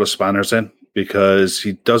a couple of spanners in, because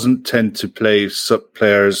he doesn't tend to play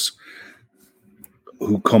players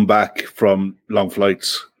who come back from long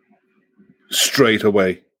flights straight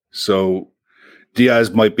away. So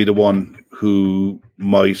Diaz might be the one who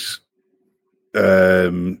might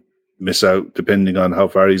miss out, depending on how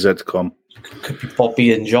far he's had to come. Could be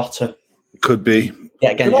Bobby and Jota. Could be.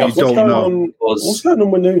 Yeah, again, what's going on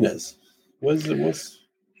with Nunes?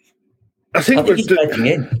 I think he's bedding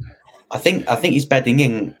in. I think he's bedding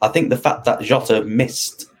in. I think the fact that Jota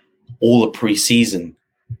missed all the pre-season,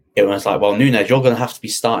 it was like, well, Nunes, you're going to have to be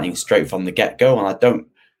starting straight from the get-go, and I don't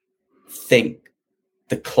think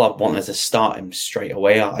the club wanted to start him straight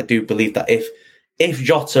away. I do believe that if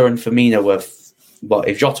Jota and Firmino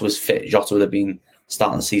if Jota was fit, Jota would have been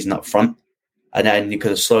starting the season up front, and then you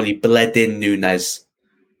could have slowly bled in Nunes.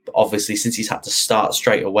 But obviously, since he's had to start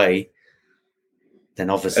straight away, then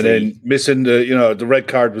obviously... And then missing the red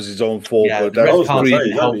card was his own fault. Yeah, but that was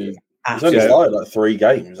he's only started like 3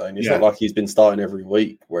 games. And it's not like he's been starting every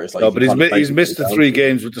week. Where it's like no, but he's missed the 3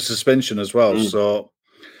 games with the suspension as well. So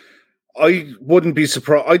I wouldn't be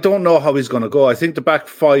surprised. I don't know how he's going to go. I think the back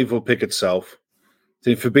 5 will pick itself. I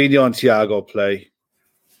think Fabinho and Thiago play.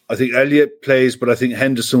 I think Elliott plays, but I think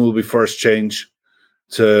Henderson will be first change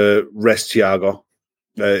to rest Thiago.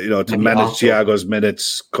 to Maybe manage Arthur. Thiago's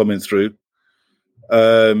minutes coming through.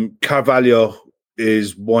 Carvalho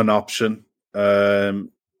is one option. I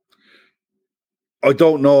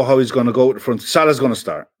don't know how he's going to go at the front. Salah's going to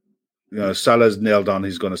start. Salah's nailed on.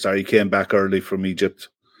 He's going to start. He came back early from Egypt,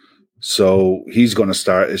 so he's going to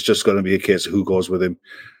start. It's just going to be a case of who goes with him.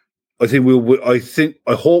 I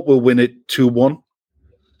hope we'll win it 2-1.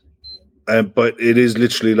 But it is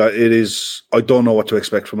literally I don't know what to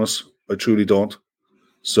expect from us. I truly don't.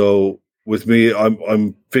 So with me,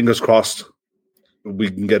 I'm fingers crossed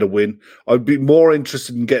we can get a win. I'd be more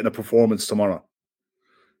interested in getting a performance tomorrow.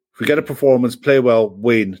 If we get a performance, play well,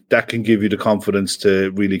 win, that can give you the confidence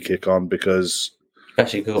to really kick on, because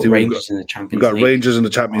especially we've got Rangers in the Champions League. We've got Rangers in the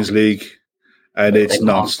Champions League, and it's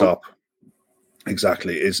non-stop.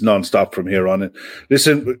 Exactly. It's non-stop from here on in.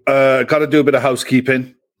 Listen, got to do a bit of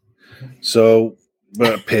housekeeping. So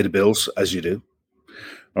pay the bills, as you do.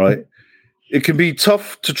 All right. It can be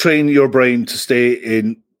tough to train your brain to stay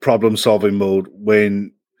in problem-solving mode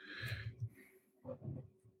when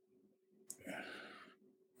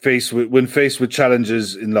faced with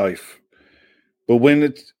challenges in life. But when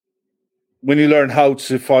you learn how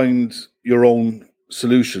to find your own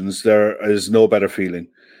solutions, there is no better feeling.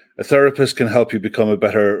 A therapist can help you become a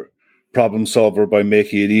better problem solver by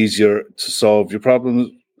making it easier to solve your problems.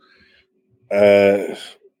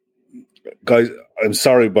 Guys, I'm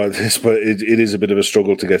sorry about this, but it is a bit of a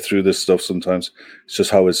struggle to get through this stuff sometimes. It's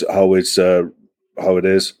just how it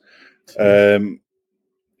is.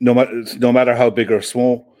 No matter how big or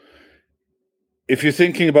small. If you're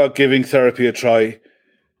thinking about giving therapy a try,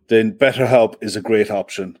 then BetterHelp is a great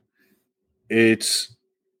option. It's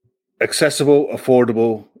accessible,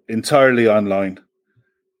 affordable, entirely online.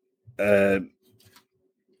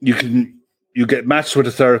 You get matched with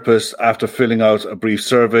a therapist after filling out a brief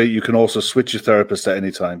survey. You can also switch your therapist at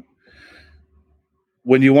any time.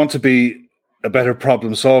 When you want to be a better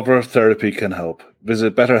problem solver, therapy can help.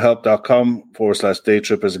 Visit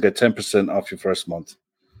betterhelp.com/daytrippers and get 10% off your first month.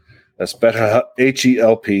 That's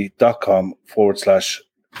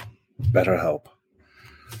betterhelp.com/betterhelp.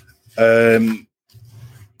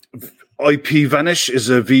 IP Vanish is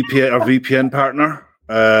a VPN partner.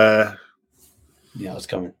 Yeah, it's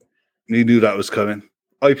coming. You knew that was coming.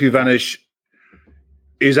 IP Vanish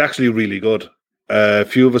is actually really good. A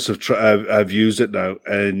few of us have used it now,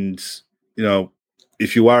 and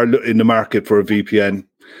if you are in the market for a VPN,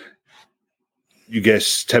 you get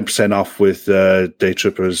 10% off with Day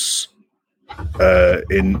Trippers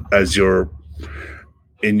in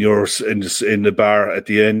the bar at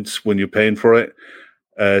the end when you're paying for it.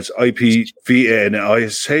 It's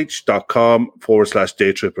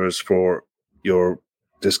ipvanish.com/Day Trippers for your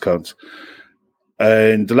discount.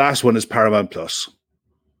 And the last one is Paramount Plus.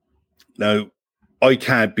 Now, I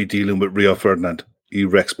can't be dealing with Rio Ferdinand. He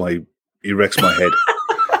wrecks my head.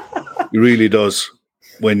 He really does.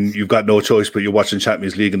 When you've got no choice but you're watching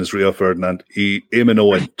Champions League and it's Rio Ferdinand, him and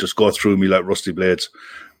Owen just go through me like rusty blades.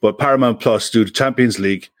 But Paramount Plus do the Champions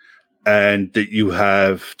League, and you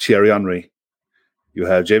have Thierry Henry, you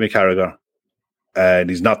have Jamie Carragher, and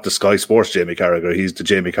he's not the Sky Sports Jamie Carragher. He's the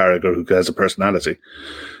Jamie Carragher who has a personality.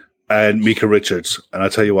 And Mika Richards. And I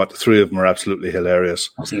tell you what, the three of them are absolutely hilarious.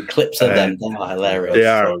 I've seen clips of them. They are hilarious. They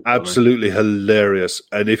are absolutely hilarious.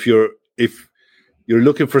 And if you're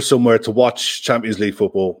looking for somewhere to watch Champions League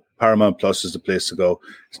football, Paramount Plus is the place to go.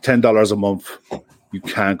 It's $10 a month. You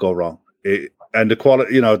can't go wrong. And the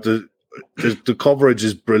quality, the coverage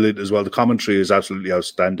is brilliant as well. The commentary is absolutely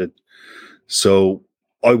outstanding. So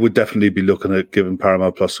I would definitely be looking at giving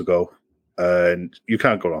Paramount Plus a go. And you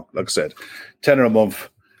can't go wrong. Like I said, $10 a month,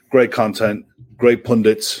 great content, great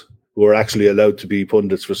pundits who are actually allowed to be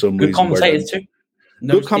pundits for some reason. Good commentators too.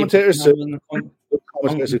 Good commentators too.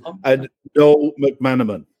 And no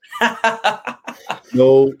McManaman.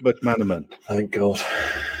 No McManaman. Thank God.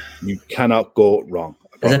 You cannot go wrong.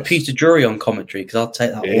 Is there Peter Drury on commentary? Because I'll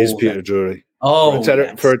take that. It is Peter Drury. Oh,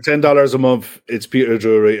 for $10 a month, it's Peter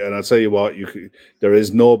Drury, and I'll tell you what, there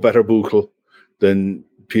is no better buchel than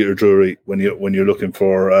Peter Drury when you're looking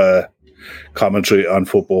for commentary on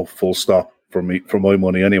football. Full stop for my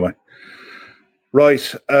money anyway.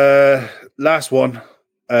 Right, last one.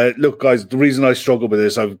 Look, guys, the reason I struggle with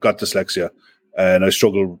this, I've got dyslexia, and I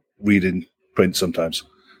struggle reading print sometimes.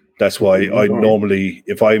 That's why I normally,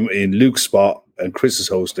 if I'm in Luke's spot and Chris is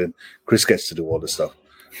hosting, Chris gets to do all this stuff.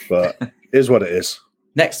 But it is what it is.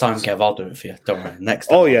 Next time, Kev, I'll do it for you. Don't worry. Next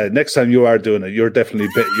time. Oh yeah, next time you are doing it, you're definitely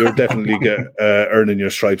earning your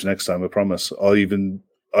stripes next time. I promise. I'll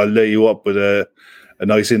lay you up with a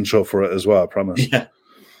nice intro for it as well. I promise. Yeah.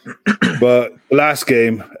 But the last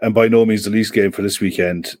game, and by no means the least game for this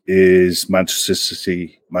weekend, is Manchester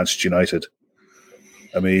City, Manchester United.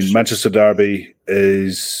 I mean, Manchester Derby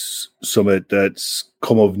is something that's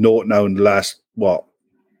come of note now in the last,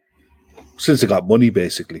 since they got money,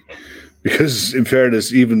 basically. Because, in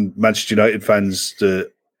fairness, even Manchester United fans,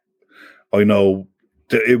 I know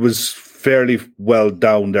it was fairly well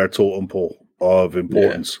down their totem pole of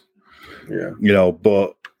importance. Yeah.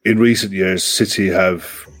 But in recent years, City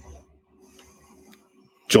have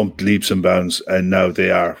jumped leaps and bounds, and now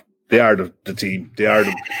they are the team. They are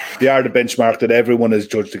the benchmark that everyone is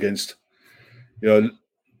judged against.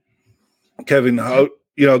 Kevin, how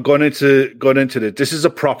going into it, this is a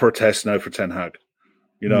proper test now for Ten Hag.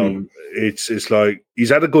 It's like he's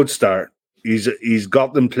had a good start. He's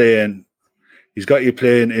got them playing. He's got you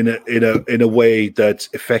playing in a way that's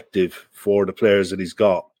effective for the players that he's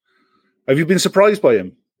got. Have you been surprised by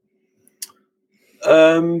him?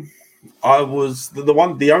 I was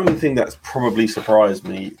the only thing that's probably surprised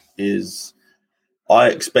me is I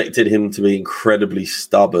expected him to be incredibly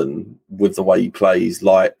stubborn with the way he plays,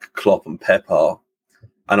 like Klopp and Pep are,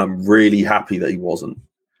 and I'm really happy that he wasn't,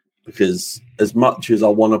 because as much as I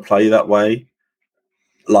want to play that way,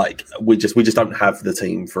 like we just don't have the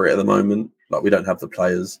team for it at the moment. Like we don't have the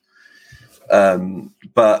players.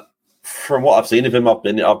 But from what I've seen of him, I've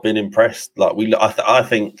been impressed. Like I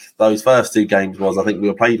think those first two games I think we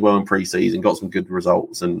were played well in pre-season, got some good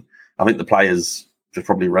results, and I think the players just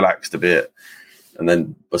probably relaxed a bit. And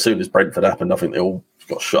then as soon as Brentford happened, I think they all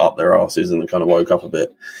got shut up their asses and kind of woke up a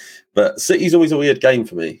bit. But City's always a weird game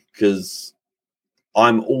for me because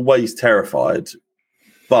I'm always terrified,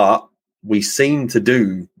 but we seem to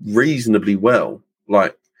do reasonably well.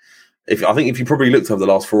 Like, I think if you probably looked over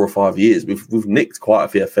the last 4 or 5 years, we've nicked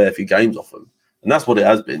quite a fair few games off them, and that's what it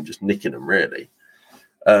has been, just nicking them really.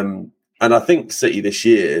 And I think City this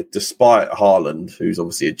year, despite Haaland, who's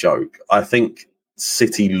obviously a joke, I think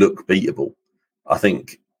City look beatable. I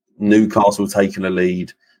think Newcastle taking a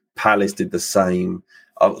lead, Palace did the same.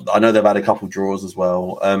 I know they've had a couple draws as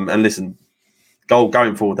well. And listen,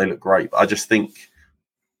 going forward, they look great. But I just think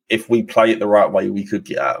if we play it the right way, we could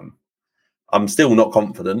get at them. I'm still not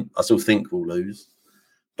confident. I still think we'll lose.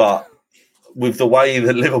 But with the way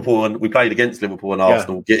that we played against Liverpool and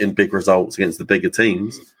Arsenal, getting big results against the bigger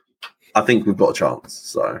teams, I think we've got a chance.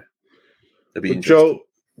 So it'll be interesting. Joe,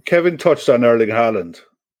 Kevin touched on Erling Haaland.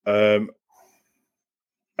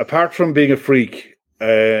 Apart from being a freak,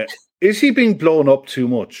 is he being blown up too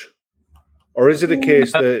much? Or is it a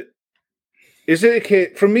case that...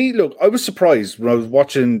 For me, look, I was surprised when I was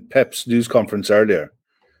watching Pep's news conference earlier.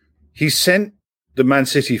 He sent the Man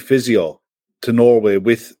City physio to Norway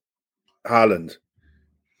with Haaland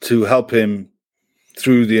to help him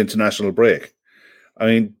through the international break. I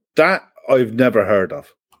mean, that I've never heard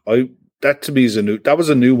of. That to me is that was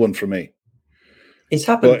a new one for me. It's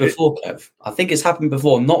happened before, Kev. I think it's happened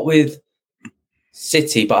before, not with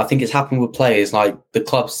City, but I think it's happened with players. Like the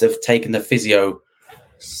clubs have taken the physio.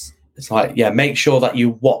 It's like, make sure that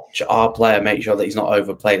you watch our player, make sure that he's not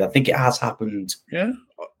overplayed. I think it has happened. Yeah.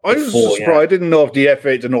 I was surprised. I didn't know if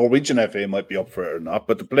the Norwegian FA might be up for it or not,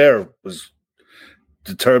 but the player was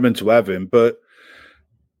determined to have him. But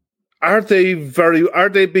are they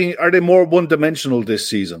more one-dimensional this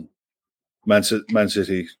season, Man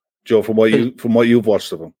City, Joe? From what you've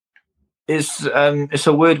watched of them, it's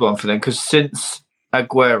a weird one for them because since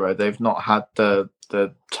Aguero, they've not had the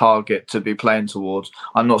target to be playing towards.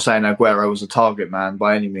 I'm not saying Aguero was a target man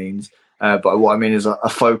by any means, but what I mean is a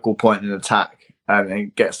focal point in attack.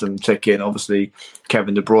 And gets them ticking. Obviously,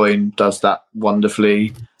 Kevin De Bruyne does that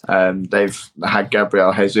wonderfully. They've had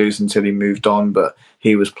Gabriel Jesus until he moved on, but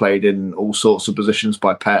he was played in all sorts of positions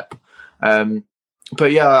by Pep.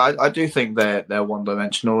 But yeah, I do think they're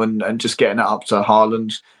one-dimensional and just getting it up to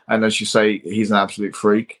Haaland. And as you say, he's an absolute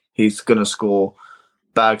freak. He's going to score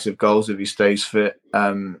bags of goals if he stays fit.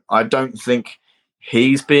 I don't think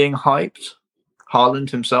he's being hyped, Haaland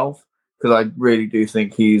himself, because I really do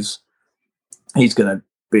think he's going to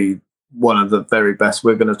be one of the very best.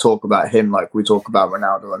 We're going to talk about him like we talk about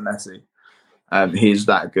Ronaldo and Messi. He's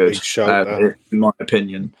that good, in my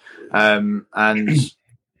opinion.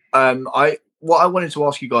 What I wanted to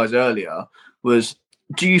ask you guys earlier was,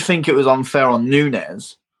 do you think it was unfair on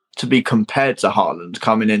Núñez to be compared to Haaland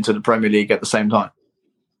coming into the Premier League at the same time?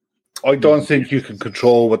 I don't think you can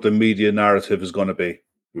control what the media narrative is going to be.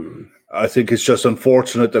 I think it's just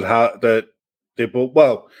unfortunate that they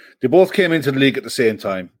both came into the league at the same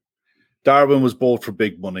time. Darwin was bought for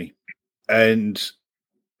big money, and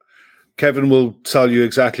Kevin will tell you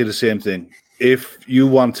exactly the same thing. If you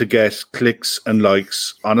want to get clicks and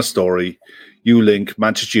likes on a story, you link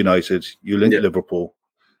Manchester United, you link Liverpool,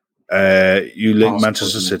 you link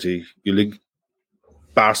Manchester City, you link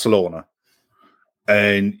Barcelona,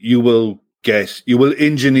 and you will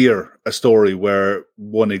engineer a story where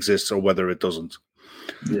one exists or whether it doesn't.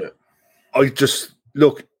 Yeah. I just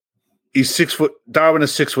look, he's 6 foot, Darwin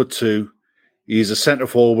is 6'2". He's a centre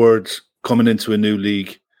forward coming into a new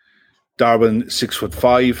league. Darwin 6'5",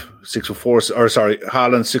 6'4", or sorry,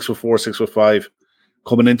 Haaland 6'4", 6'5",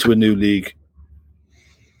 coming into a new league.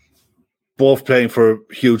 Both playing for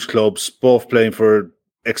huge clubs, both playing for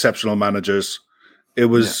exceptional managers. It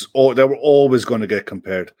was they were always going to get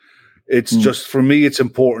compared. It's just, for me, it's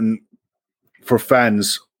important for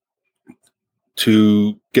fans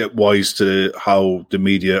to get wise to how the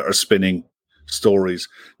media are spinning stories,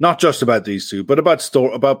 not just about these two, but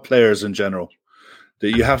about players in general.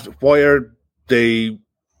 That you have to,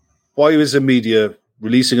 why is the media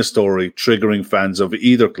releasing a story triggering fans of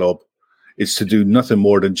either club? It's to do nothing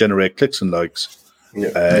more than generate clicks and likes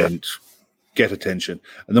and get attention.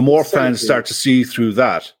 And the more fans start to see through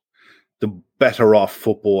that, the better off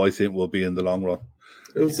football, I think, will be in the long run.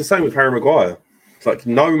 It was the same with Harry Maguire. It's like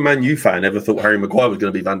no Man U fan ever thought Harry Maguire was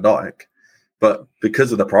going to be Van Dijk, but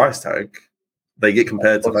because of the price tag, they get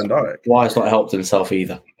compared to Van Dijk. Maguire's not helped himself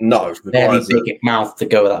either. No, Very big mouth to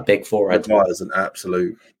go with that big forehead. Maguire's an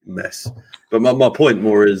absolute mess. But my point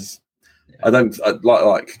more is, like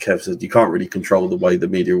Kev said, you can't really control the way the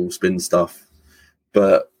media will spin stuff.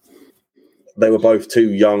 But they were both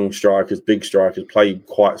two young strikers, big strikers, played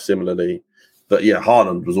quite similarly. But yeah,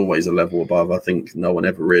 Haaland was always a level above. I think no one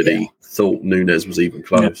ever really thought Núñez was even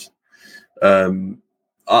close. Yeah.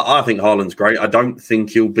 I think Haaland's great. I don't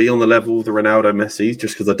think he'll be on the level of the Ronaldo Messi,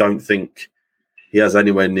 just because I don't think he has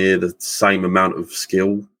anywhere near the same amount of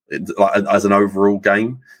skill as an overall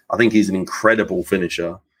game. I think he's an incredible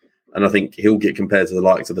finisher. And I think he'll get compared to the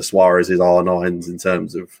likes of the Suarez's R9s in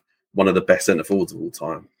terms of one of the best centre forwards of all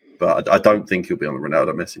time. But I don't think he'll be on the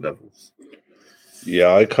Ronaldo Messi levels.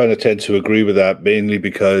 Yeah, I kind of tend to agree with that, mainly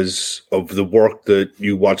because of the work that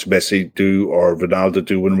you watch Messi do or Ronaldo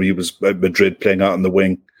do when he was at Madrid playing out on the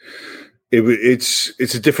wing. It's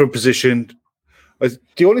a different position.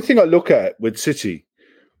 The only thing I look at with City,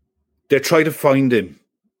 they try to find him.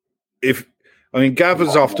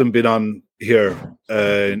 Gavin's often been on here,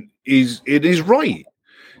 and he's right.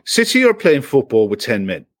 City are playing football with 10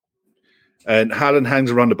 men, and Haaland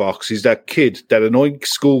hangs around the box. He's that kid, that annoying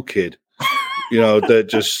school kid, that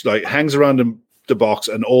just like hangs around the box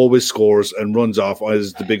and always scores and runs off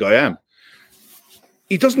as the big I am.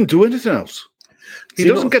 He doesn't do anything else. He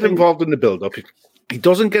doesn't get involved in the build-up. He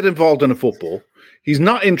doesn't get involved in a football. He's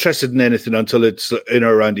not interested in anything until it's in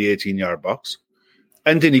or around the 18-yard box.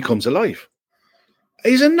 And then he comes alive.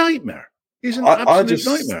 He's a nightmare. He's an absolute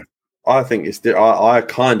nightmare. I think I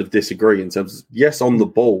kind of disagree in terms of, yes, on the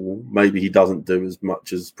ball, maybe he doesn't do as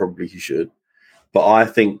much as probably he should. But I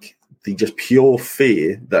think the just pure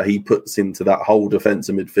fear that he puts into that whole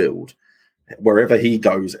defensive midfield, wherever he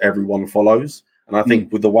goes, everyone follows. And I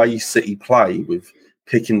think with the way City play, with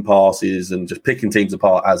picking passes and just picking teams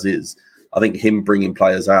apart as is, I think him bringing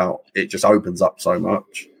players out, it just opens up so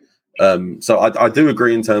much. So I do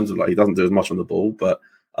agree in terms of he doesn't do as much on the ball, but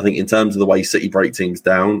I think in terms of the way City break teams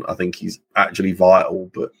down, I think he's actually vital,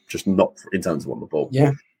 but just not in terms of on the ball.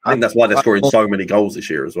 Yeah, I think that's why they're scoring so many goals this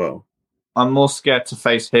year as well. I'm more scared to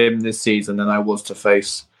face him this season than I was to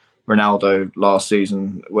face Ronaldo last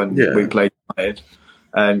season when we played United.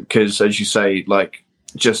 Because, as you say,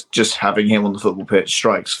 just having him on the football pitch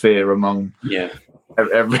strikes fear among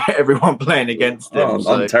everyone playing against him.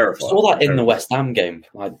 I'm terrified. I saw that in the West Ham game,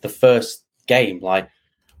 the first game.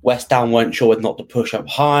 West Ham weren't sure whether not to push up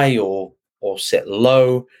high or sit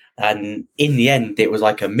low, and in the end, it was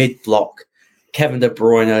like a mid block. Kevin De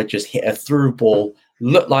Bruyne just hit a through ball,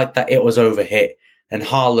 looked like that it was overhit, and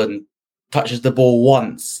Haaland touches the ball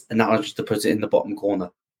once, and that was just to put it in the bottom corner.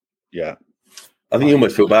 Yeah. I think you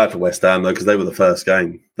almost feel bad for West Ham, though, because they were the first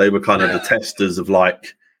game. They were kind of the testers of,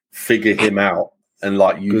 figure him out, and,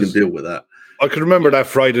 you can deal with that. I can remember that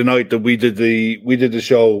Friday night that we did the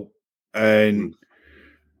show, and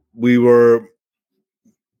we were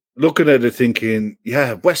looking at it thinking,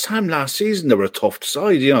 West Ham last season, they were a tough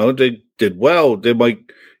side. They did well. They might,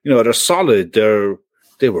 they're solid.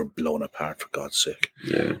 They were blown apart, for God's sake.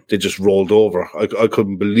 Yeah. They just rolled over. I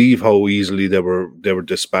couldn't believe how easily they were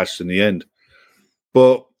dispatched in the end.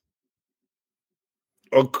 But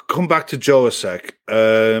I'll come back to Joe a sec.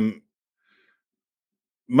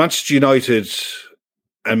 Manchester United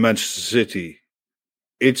and Manchester City,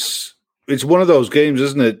 it's one of those games,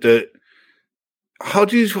 isn't it? That how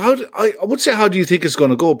do you think it's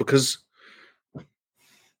going to go? Because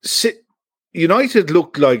United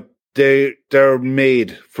look like they're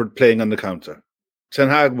made for playing on the counter. Ten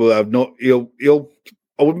Hag will have no.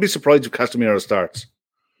 I wouldn't be surprised if Casemiro starts.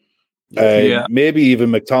 Maybe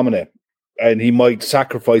even McTominay, and he might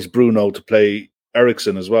sacrifice Bruno to play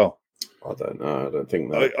Eriksen as well. I don't know. I don't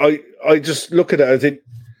think that. I just look at it. I think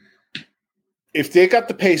if they got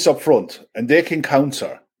the pace up front and they can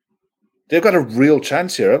counter, they've got a real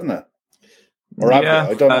chance here, haven't they? Or have they?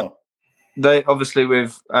 I don't know. They obviously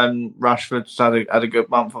with Rashford's had a good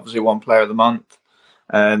month. Obviously, one player of the month.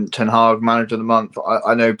 Ten Hag manager of the month.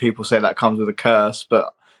 I know people say that comes with a curse,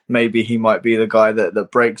 but maybe he might be the guy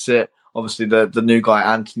that breaks it. Obviously, the new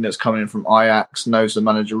guy Anthony that's coming in from Ajax knows the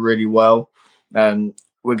manager really well.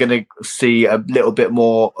 We're going to see a little bit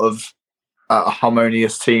more of a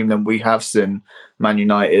harmonious team than we have seen Man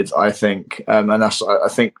United, I think. And that's, I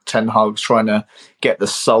think Ten Hag's trying to get the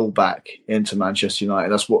soul back into Manchester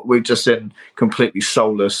United. That's what we've just seen, completely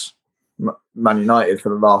soulless Man United for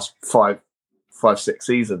the last 5-6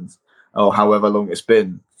 seasons, or however long it's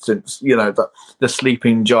been since, the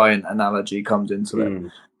sleeping giant analogy comes into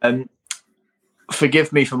it. And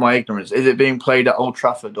forgive me for my ignorance. Is it being played at Old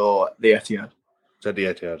Trafford or the Etihad? It's at the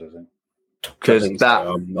Etihad, I think. Because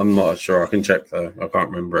so. I'm not sure. I can check though. I can't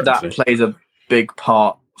remember. That plays a big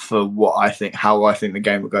part for how I think the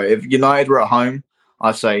game will go. If United were at home,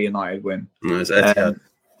 I'd say United win. No, it's Etihad.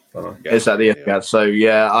 It's at the Etihad. Yeah. So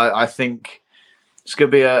I think it's going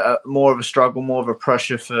to be a more of a struggle, more of a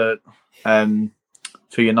pressure for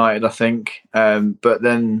United, I think. But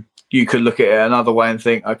then you could look at it another way and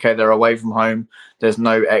think, okay, they're away from home. There's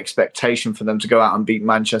no expectation for them to go out and beat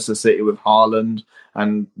Manchester City with Haaland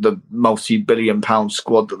and the multi-billion-pound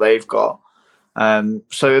squad that they've got.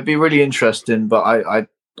 So it'd be really interesting, but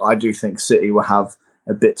I do think City will have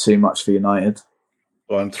a bit too much for United.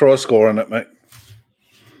 Go on, throw a score on it, mate.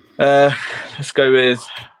 Let's go with...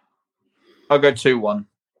 I'll go 2-1,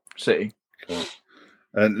 City. Cool.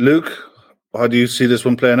 And Luke, how do you see this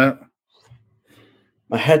one playing out?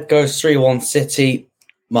 My head goes 3-1 City.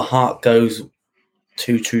 My heart goes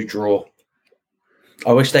 2-2 draw.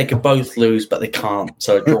 I wish they could both lose, but they can't.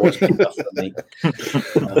 So a draw is good enough for me.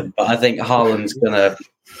 But I think Haaland's gonna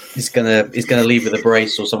leave with a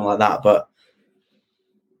brace or something like that. But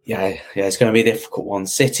yeah, it's going to be a difficult one.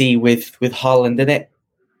 City with Haaland in it.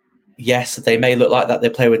 Yes, they may look like that they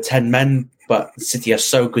play with 10 men, but City are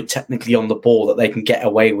so good technically on the ball that they can get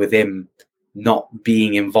away with him not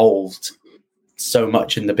being involved so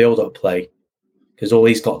much in the build-up play, because all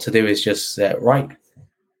he's got to do is just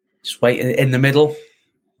just wait in the middle.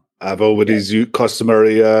 Have over his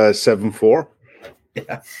customary 7-4.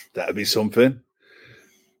 Yeah, that'd be something.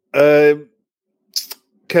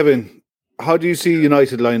 Kevin, how do you see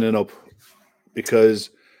United lining up?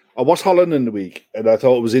 Because I watched Haaland in the week, and I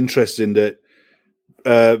thought it was interesting that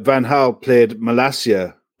Van Gaal played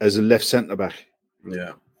Malacia as a left centre back.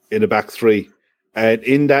 Yeah, in a back three, and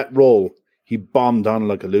in that role, he bombed on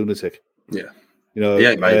like a lunatic. Yeah, he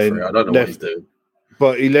ain't made for it. I don't know what he's doing.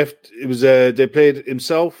 But he left. It was they played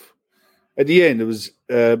himself. At the end, it was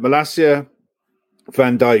Malacia,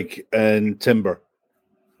 Van Dijk, and Timber.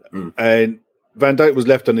 And Van Dijk was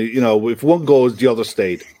left on the. If one goes, the other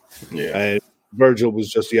stayed. Yeah. And Virgil was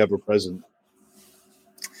just the ever present.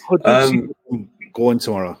 How do you see him going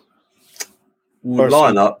tomorrow?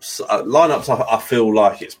 Lineups. I feel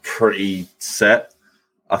like it's pretty set.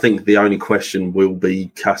 I think the only question will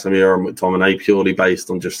be Casemiro and McTominay, purely based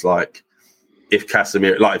on just like if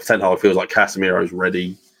Ten Hag feels like Casemiro's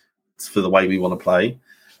ready for the way we want to play.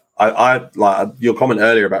 I like your comment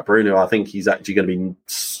earlier about Bruno. I think he's actually going to be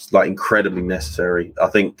like incredibly necessary. I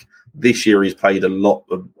think this year he's played a lot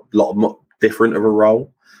different of a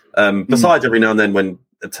role. Besides every now and then when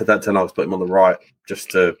Ten Hag's put him on the right just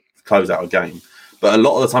to close out a game. But a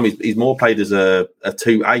lot of the time, he's more played as a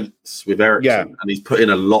 2-8 with Eriksen, and he's put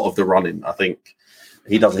in a lot of the running. I think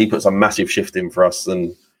he puts a massive shift in for us,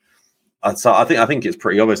 and so I think it's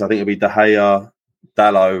pretty obvious. I think it'll be De Gea,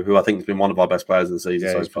 Dalot, who I think has been one of our best players of the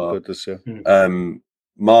season so far. Good this year.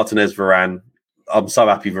 Martinez, Varane. I'm so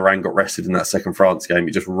happy Varane got rested in that second France game.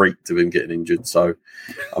 It just reeked of him getting injured. So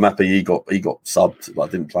I'm happy he got subbed,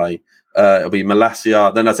 but didn't play. It'll be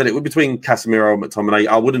Malacia. Then I said it would be between Casemiro and McTominay.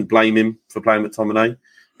 I wouldn't blame him for playing McTominay.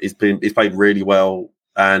 He's played really well,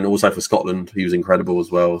 and also for Scotland, he was incredible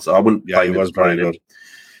as well. So I wouldn't blame him for playing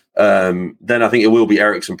him. Then I think it will be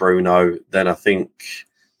Eriksen, Bruno. Then I think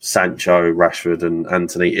Sancho, Rashford, and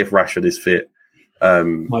Anthony. If Rashford is fit,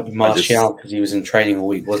 might be Martial because he was in training all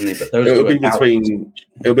week, wasn't he? But it'll be between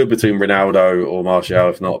Ronaldo or Martial,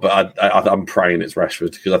 if not. But I'm praying it's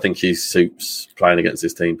Rashford because I think he suits playing against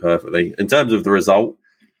this team perfectly. In terms of the result,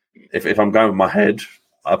 if I'm going with my head,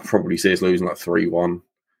 I'd probably see us losing like 3-1.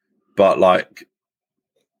 But like,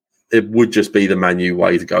 it would just be the Man U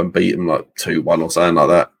way to go and beat them like 2-1 or something like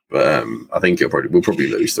that. But I think we'll probably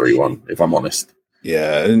lose 3-1 if I'm honest.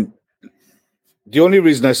 Yeah, and the only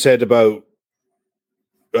reason I said about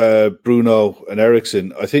Bruno and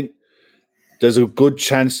Eriksen, I think there's a good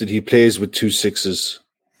chance that he plays with 2 6s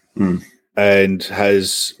and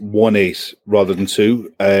has 1 8 rather than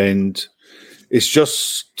 2. And it's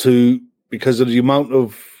just because of the amount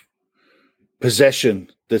of possession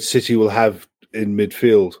that City will have in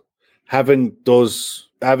midfield. Having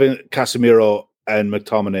Casemiro and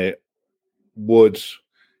McTominay would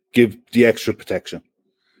give the extra protection,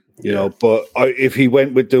 you know. But if he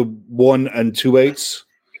went with the 1 and 2 8s,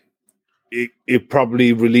 it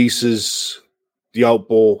probably releases the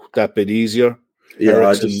outball that bit easier.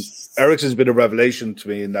 Yeah, Eriksen's been a revelation to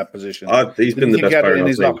me in that position. He's been the best player in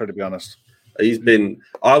his team. locker, to be honest.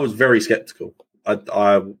 I was very skeptical.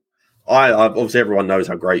 I obviously everyone knows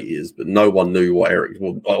how great he is, but no one knew what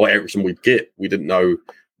Eriksen would get. We didn't know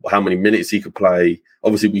how many minutes he could play.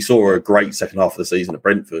 Obviously, we saw a great second half of the season at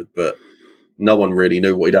Brentford, but no one really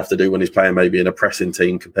knew what he'd have to do when he's playing maybe in a pressing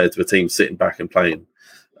team compared to a team sitting back and playing.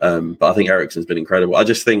 But I think Eriksen's been incredible. I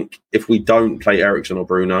just think if we don't play Eriksen or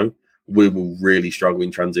Bruno, we will really struggle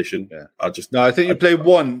in transition. Yeah. I think you play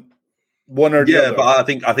one or the other. Yeah, but I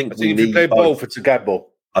think we if need you play both. It's a gamble.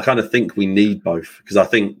 I kind of think we need both because I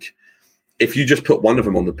think if you just put one of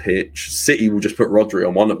them on the pitch, City will just put Rodri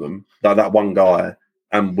on one of them, that one guy,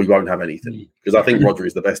 and we won't have anything. Because I think Rodri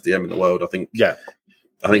is the best DM in the world. I think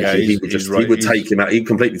he would take him out. He'd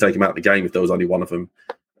completely take him out of the game if there was only one of them.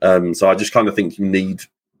 So I just kind of think you need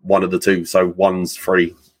one of the two. So one's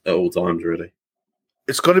free at all times, really.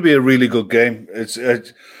 It's going to be a really good game.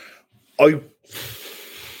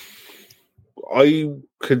 I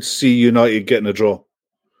could see United getting a draw.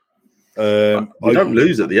 We don't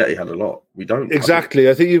lose at the Etihad a lot. We don't. Exactly.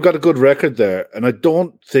 I think you've got a good record there. And I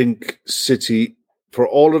don't think City, for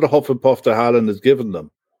all of the huff and puff that Haaland has given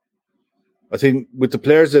them, I think with the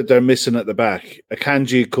players that they're missing at the back,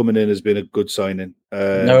 Akanji coming in has been a good signing.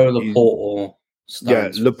 Laporte or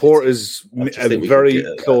Stones. Yeah, Laporte is a very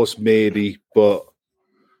close maybe, but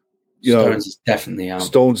Stones is definitely out.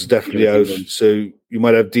 Stones is definitely out. So you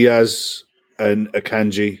might have Diaz and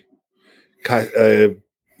Akanji.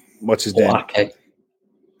 What's his name?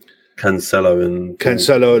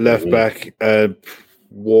 Cancelo left back.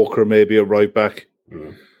 Walker maybe a right back.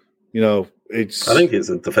 You know, I think it's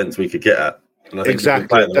a defence we could get at. And I think if we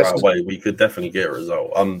play it the right way, we could definitely get a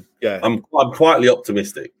result. I'm quietly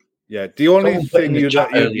optimistic. Yeah, the only thing you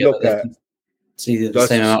look at see the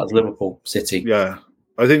same amount as Liverpool City. Yeah,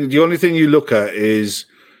 I think the only thing you look at is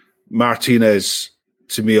Martinez.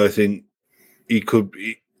 To me, I think he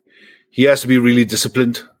has to be really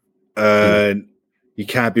disciplined, and he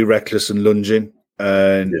can't be reckless and lunging.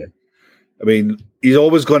 And I mean, he's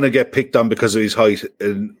always going to get picked on because of his height,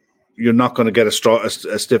 and you're not going to get a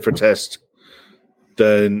stiffer test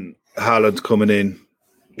than Haaland coming in,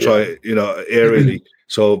 aerially.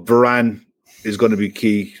 So Varane is going to be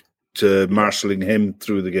key to marshalling him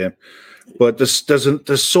through the game. But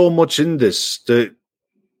there's so much in this that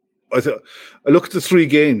I look at the 3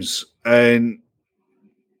 games and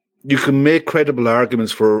you can make credible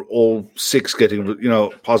arguments for all 6 getting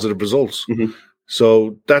positive results. Mm-hmm.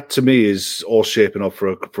 So that to me is all shaping up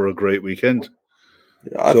for a great weekend.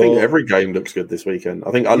 I think every game looks good this weekend.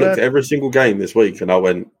 I think I looked at every single game this week and I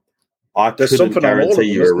went, I couldn't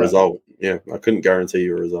guarantee you a result. Yeah, I couldn't guarantee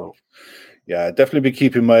you a result. Yeah, I'd definitely be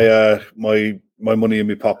keeping my money in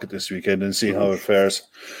my pocket this weekend and see how it fares.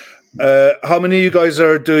 How many of you guys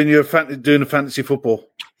are doing the fantasy football?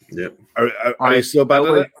 Yeah, are you still bad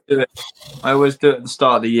at it? I always do it at the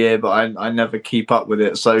start of the year, but I never keep up with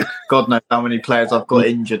it. So God knows how many players I've got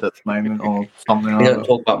injured at the moment or something. We don't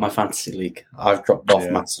talk about my fantasy league. I've dropped off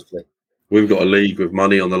massively. We've got a league with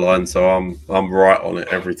money on the line, so I'm right on it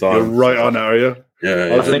every time. You're right on it, are you?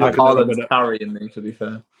 Yeah. I think Haaland's carrying me, to be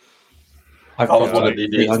fair. I was one of the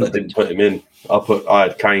idiots that didn't put him in. I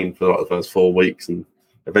had Kane for the first 4 weeks and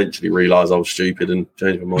eventually realised I was stupid and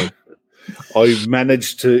changed my mind. I've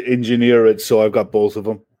managed to engineer it, so I've got both of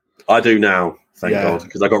them. I do now, thank God,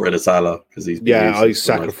 because I got rid of Salah because he's. Yeah, I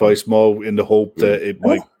sacrificed Mo in the hope that it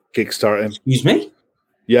might kickstart him. Excuse me.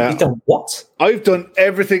 Yeah. You've done what? I've done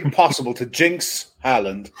everything possible to jinx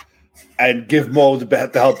Haaland and give Mo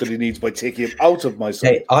the help that he needs by taking him out of my side.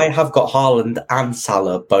 Hey, I have got Haaland and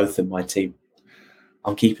Salah both in my team.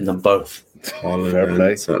 I'm keeping them both. Haaland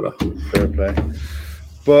and Salah. Fair play.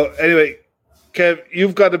 But anyway, Kev,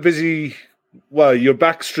 you've got a busy. Well, you're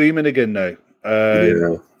back streaming again now.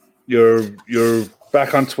 You're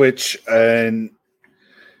back on Twitch, and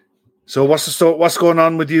So what's going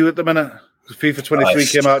on with you at the minute? FIFA 23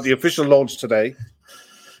 came out, the official launch today.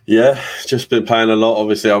 Yeah, just been playing a lot.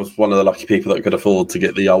 Obviously, I was one of the lucky people that could afford to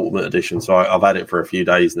get the Ultimate Edition, so I've had it for a few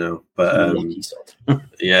days now. But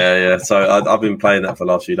yeah. So I've been playing that for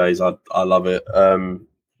the last few days. I love it.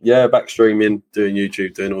 Back streaming, doing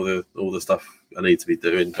YouTube, doing all the stuff I need to be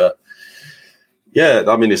doing. But yeah,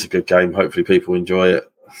 I mean, it's a good game. Hopefully, people enjoy it.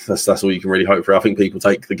 That's all you can really hope for. I think people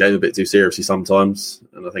take the game a bit too seriously sometimes,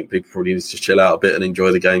 and I think people probably need to just chill out a bit and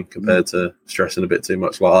enjoy the game compared to stressing a bit too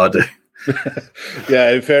much like I do.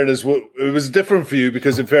 Yeah, in fairness, it was different for you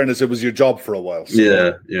because, in fairness, it was your job for a while. So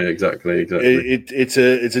yeah, exactly. It's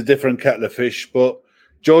a different kettle of fish. But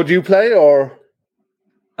Joe, do you play or?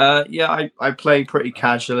 I play pretty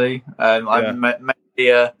casually. I'm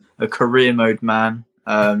maybe a career mode man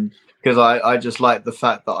because I just like the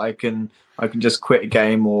fact that I can just quit a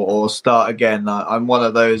game or start again. I'm one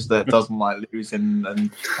of those that doesn't like losing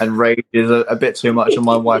and rages a bit too much, and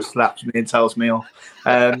my wife slaps me and tells me off.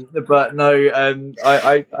 But no,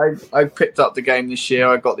 I picked up the game this year.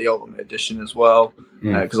 I got the Ultimate Edition as well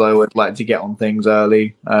because I would like to get on things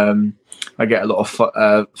early. I get a lot of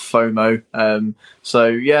FOMO. So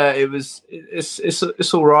yeah,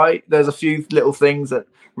 it's all right. There's a few little things that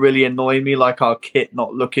really annoy me, like our kit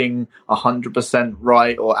not looking 100%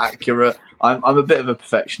 right or accurate. I'm a bit of a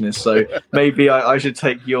perfectionist, so maybe I should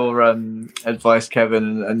take your advice,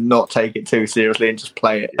 Kevin, and not take it too seriously and just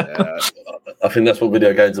play it. Yeah, I think that's what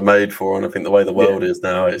video games are made for, and I think the way the world is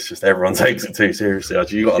now, it's just everyone takes it too seriously.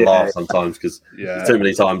 Actually, you got to laugh sometimes because too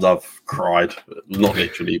many times I've cried, not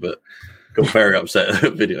literally, but got very upset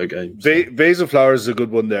at video games. Vase of Flowers is a good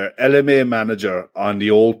one there. LMA Manager on the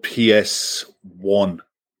old PS1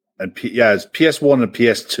 and it's PS1 and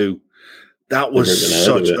PS2. That was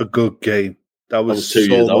such a good game. That was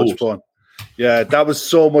so much fun. Yeah, that was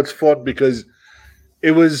so much fun because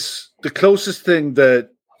it was the closest thing that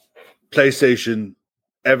PlayStation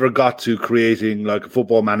ever got to creating like a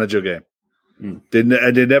football manager game. They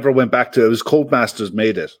never went back to it. It was Codemasters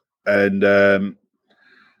made it. And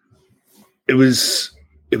it was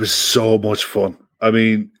so much fun. I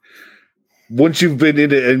mean, once you've been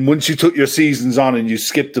in it and once you took your seasons on and you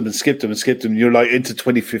skipped them, you're like into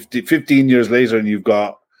 15 years later and you've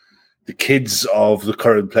got the kids of the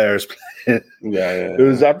current players playing. Yeah. It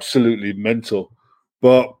was absolutely mental.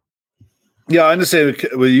 But yeah, I understand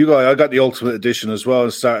with you guys. I got the Ultimate Edition as well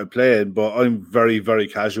and started playing, but I'm very, very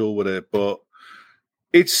casual with it. But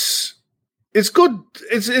it's good.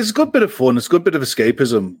 It's a good bit of fun. It's a good bit of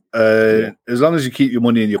escapism. As long as you keep your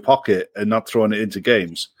money in your pocket and not throwing it into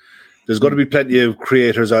games. There's going to be plenty of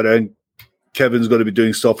creators out there, and Kevin's going to be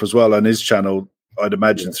doing stuff as well on his channel, I'd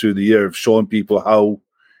imagine, through the year of showing people how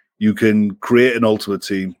you can create an Ultimate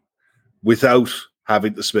Team without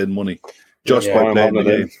having to spend money just by playing the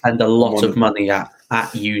game. And a lot of money at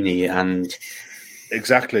uni. And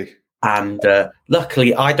exactly. And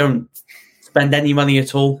luckily, I don't spend any money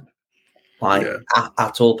at all,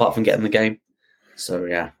 at all, apart from getting the game. So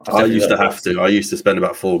yeah, I used to have to. I used to spend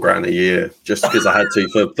about $4,000 a year just because I had to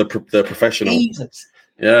for the professional. Jesus.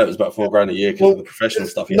 Yeah, it was about $4,000 a year because of the professional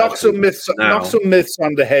stuff. Knock some myths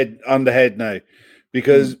on the head now,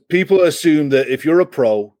 because people assume that if you're a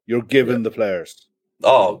pro, you're given the players.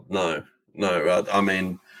 Oh no! I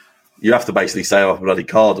mean, you have to basically save up a bloody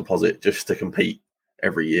car deposit just to compete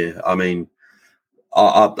every year. I mean,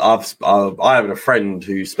 I have a friend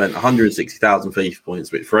who spent 160,000 FIFA points,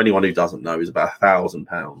 which for anyone who doesn't know is about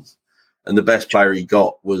 £1,000, and the best player he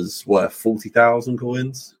got was worth 40,000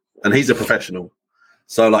 coins, and he's a professional.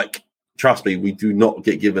 So, like, trust me, we do not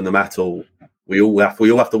get given them at all. We all have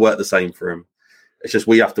to work the same for him. It's just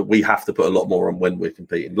we have to put a lot more on when we're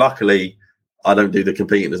competing. Luckily, I don't do the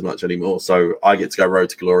competing as much anymore, so I get to go road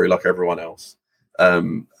to glory like everyone else.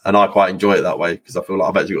 And I quite enjoy it that way because I feel like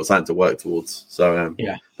I've actually got something to work towards. So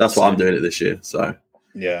that's what I'm doing it this year. So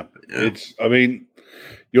I mean,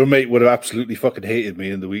 your mate would have absolutely fucking hated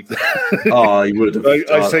me in the week. Oh, he would have.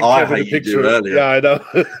 I sent Kevin a picture earlier. Yeah, I know.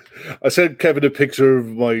 I sent Kevin a picture of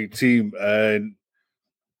my team, and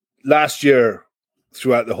last year,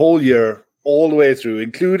 throughout the whole year, all the way through,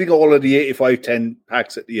 including all of the 85-10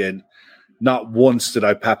 packs at the end, not once did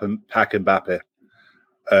I pack Mbappe.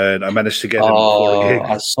 And I managed to get him before the game.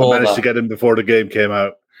 I managed to get him before the game came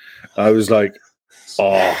out. I was like,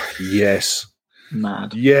 "Oh yes,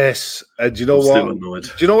 mad, yes." And do you know what? Do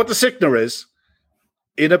you know what the sickener is?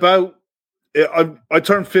 In about, I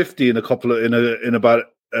turned 50 in about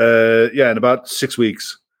 6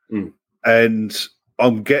 weeks, and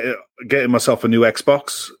I'm getting myself a new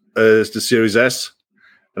Xbox, the Series S,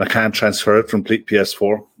 and I can't transfer it from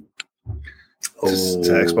PS4.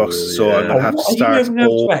 to Xbox. So I'm gonna have to start Are you moving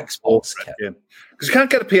over to Xbox? Because you can't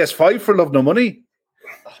get a PS5 for love no money.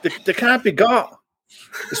 They can't be got,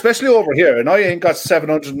 especially over here. And I ain't got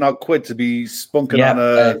 700 odd quid to be spunking on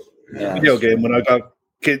a video game when I got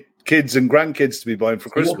kids and grandkids to be buying for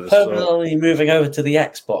Christmas. You're permanently moving over to the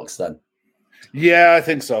Xbox then? Yeah, I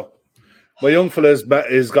think so. My young fella's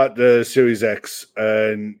got the Series X,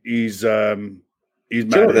 and he's mad.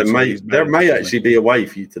 There may actually be a way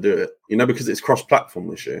for you to do it, because it's cross-platform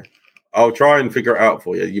this year. I'll try and figure it out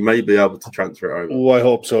for you. You may be able to transfer it over. Oh, I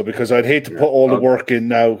hope so, because I'd hate to put all the work in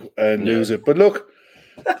now and lose it. But look,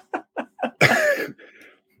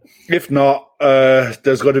 if not,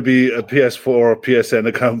 there's going to be a PS4 or PSN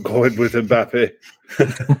account going with Mbappe.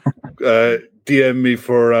 DM me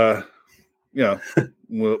for,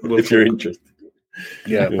 we'll if you're interested.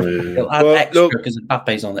 Yeah. It'll add extra because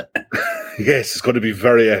Mbappe's on it. Yes, it's going to be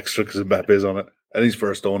very extra because Mbappe's on it, and he's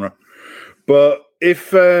first owner. But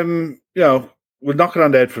if, we're knocking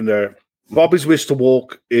on the head from there, Bobby's Wish to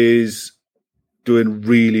Walk is doing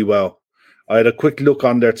really well. I had a quick look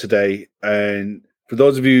on there today, and for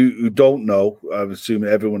those of you who don't know, I'm assuming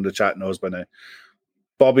everyone in the chat knows by now,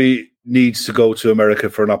 Bobby needs to go to America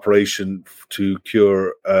for an operation to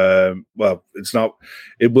cure,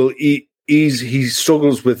 he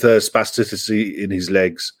struggles with spasticity in his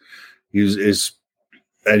legs.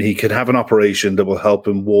 And he can have an operation that will help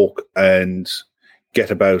him walk and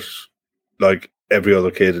get about like every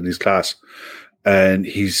other kid in his class. And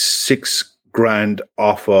he's $6,000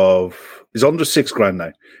 off of. He's under $6,000 now.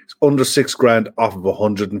 He's under $6,000 off of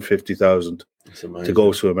 150,000 to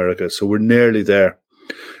go to America. So we're nearly there.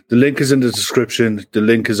 The link is in the description. The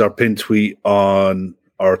link is our pinned tweet on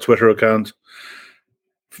our Twitter account.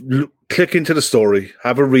 Click into the story.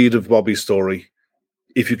 Have a read of Bobby's story.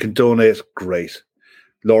 If you can donate, great.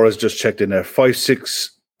 Laura's just checked in there.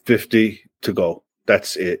 5,650 to go.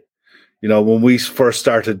 That's it. When we first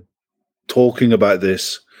started talking about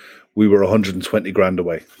this, we were 120 grand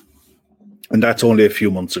away. And that's only a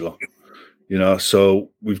few months ago. So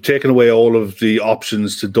we've taken away all of the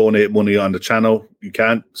options to donate money on the channel. You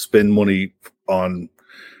can't spend money on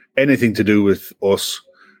anything to do with us,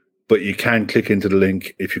 but you can click into the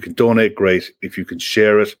link. If you can donate, great. If you can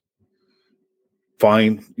share it,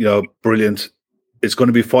 fine. Brilliant. It's going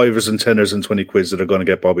to be 5ers and 10ers and 20 quids that are going to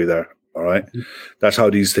get Bobby there. All right. That's how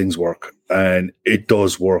these things work. And it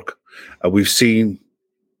does work. And we've seen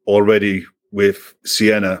already with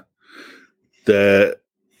Sienna,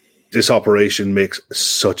 this operation makes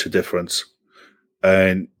such a difference.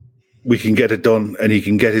 And we can get it done, and he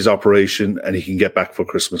can get his operation, and he can get back for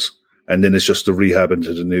Christmas. And then it's just the rehab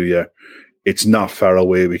into the new year. It's not far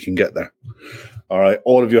away. We can get there. All right.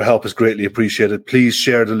 All of your help is greatly appreciated. Please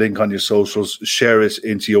share the link on your socials. Share it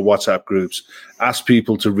into your WhatsApp groups. Ask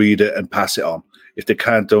people to read it and pass it on. If they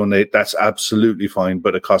can't donate, that's absolutely fine,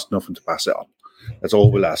 but it costs nothing to pass it on. That's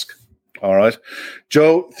all we'll ask. All right.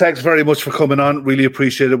 Joe, thanks very much for coming on. Really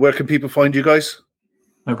appreciate it. Where can people find you guys?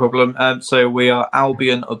 No problem. So we are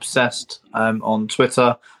Albion Obsessed on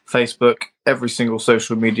Twitter, Facebook, every single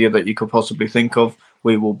social media that you could possibly think of.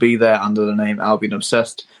 We will be there under the name Albion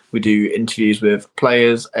Obsessed. We do interviews with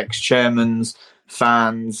players, ex-chairmans,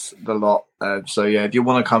 fans, the lot. If you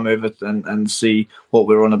want to come over and see what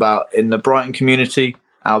we're on about in the Brighton community,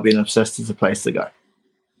 Albion Obsessed is the place to go.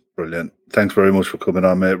 Brilliant. Thanks very much for coming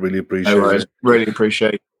on, mate. Really appreciate it. Really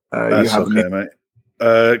appreciate you having me.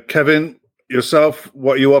 Mate. Kevin, yourself,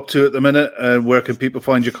 what are you up to at the minute, and where can people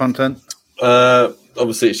find your content?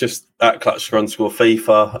 Obviously, it's just at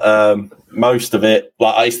 @clutch_FIFA. Most of it,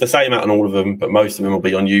 it's the same out on all of them, but most of them will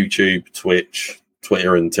be on YouTube, Twitch,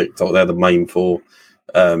 Twitter, and TikTok. They're the main four.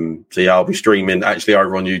 I'll be streaming actually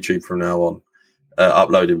over on YouTube from now on,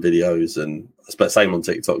 uploading videos, and same on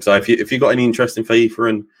TikTok. So if you've got any interest in FIFA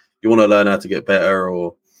and you want to learn how to get better,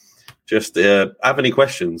 or just have any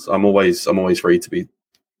questions, I'm always free to be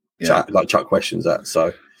chuck questions at.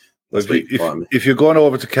 So if you're going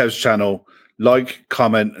over to Kev's channel, like,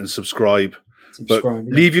 comment, and subscribe. But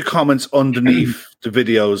leave your comments underneath the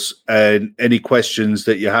videos, and any questions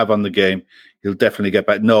that you have on the game, you'll definitely get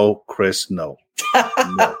back. No, Chris, no.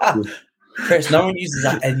 Chris, no one uses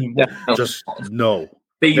that anymore. Just no.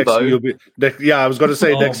 Bebo. I was going to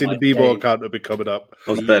say next thing the Bebo account will be coming up.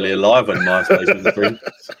 I was barely alive on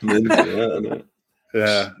MySpace.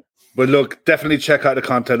 Yeah. But look, definitely check out the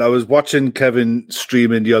content. I was watching Kevin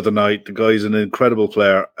streaming the other night. The guy's an incredible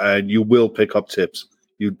player, and you will pick up tips.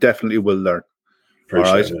 You definitely will learn.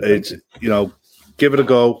 Appreciate all right. Give it a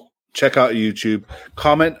go. Check out YouTube.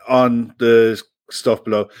 Comment on the stuff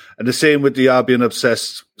below. And the same with the Albion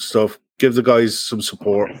Obsessed stuff. give the guys some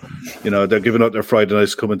support. They're giving up their Friday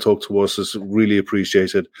nights to come and talk to us. It's really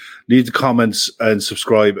appreciated. Leave the comments and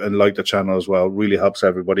subscribe and like the channel as well. Really helps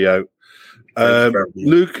everybody out.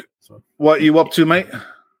 Luke, what are you up to, mate?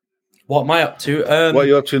 What am I up to? What are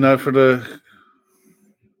you up to now for the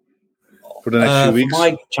next few weeks? For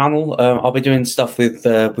my channel, I'll be doing stuff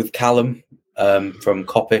with Callum from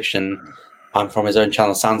Coppish, and from his own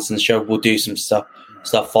channel, Sanson's Show. We'll do some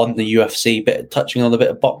stuff on the UFC, touching on a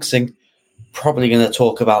bit of boxing. Probably going to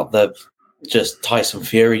talk about just Tyson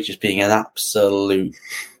Fury just being an absolute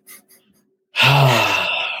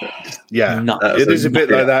it is a bit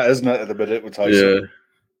like that, isn't it, at the minute with Tyson?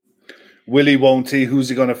 Will he, won't he? Who's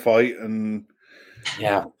he going to fight? And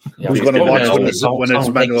who's going to watch when it's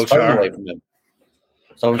manual char?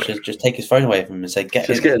 Someone should just take his phone away from him and say,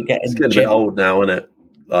 it's getting a bit old now, isn't it?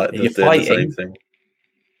 Like, you're fighting. The same thing.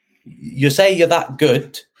 You say you're that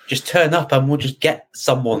good, just turn up and we'll just get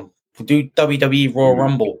someone. We'll do WWE Royal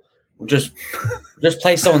Rumble. We'll just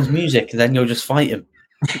play someone's music and then you'll just fight him.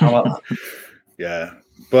 How about that? Yeah.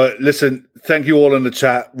 But listen, thank you all in the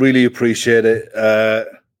chat. Really appreciate it.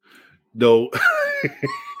 No.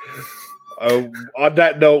 On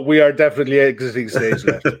that note, we are definitely exiting stage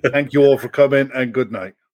left. Thank you all for coming and good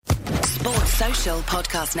night. Sports Social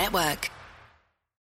Podcast Network.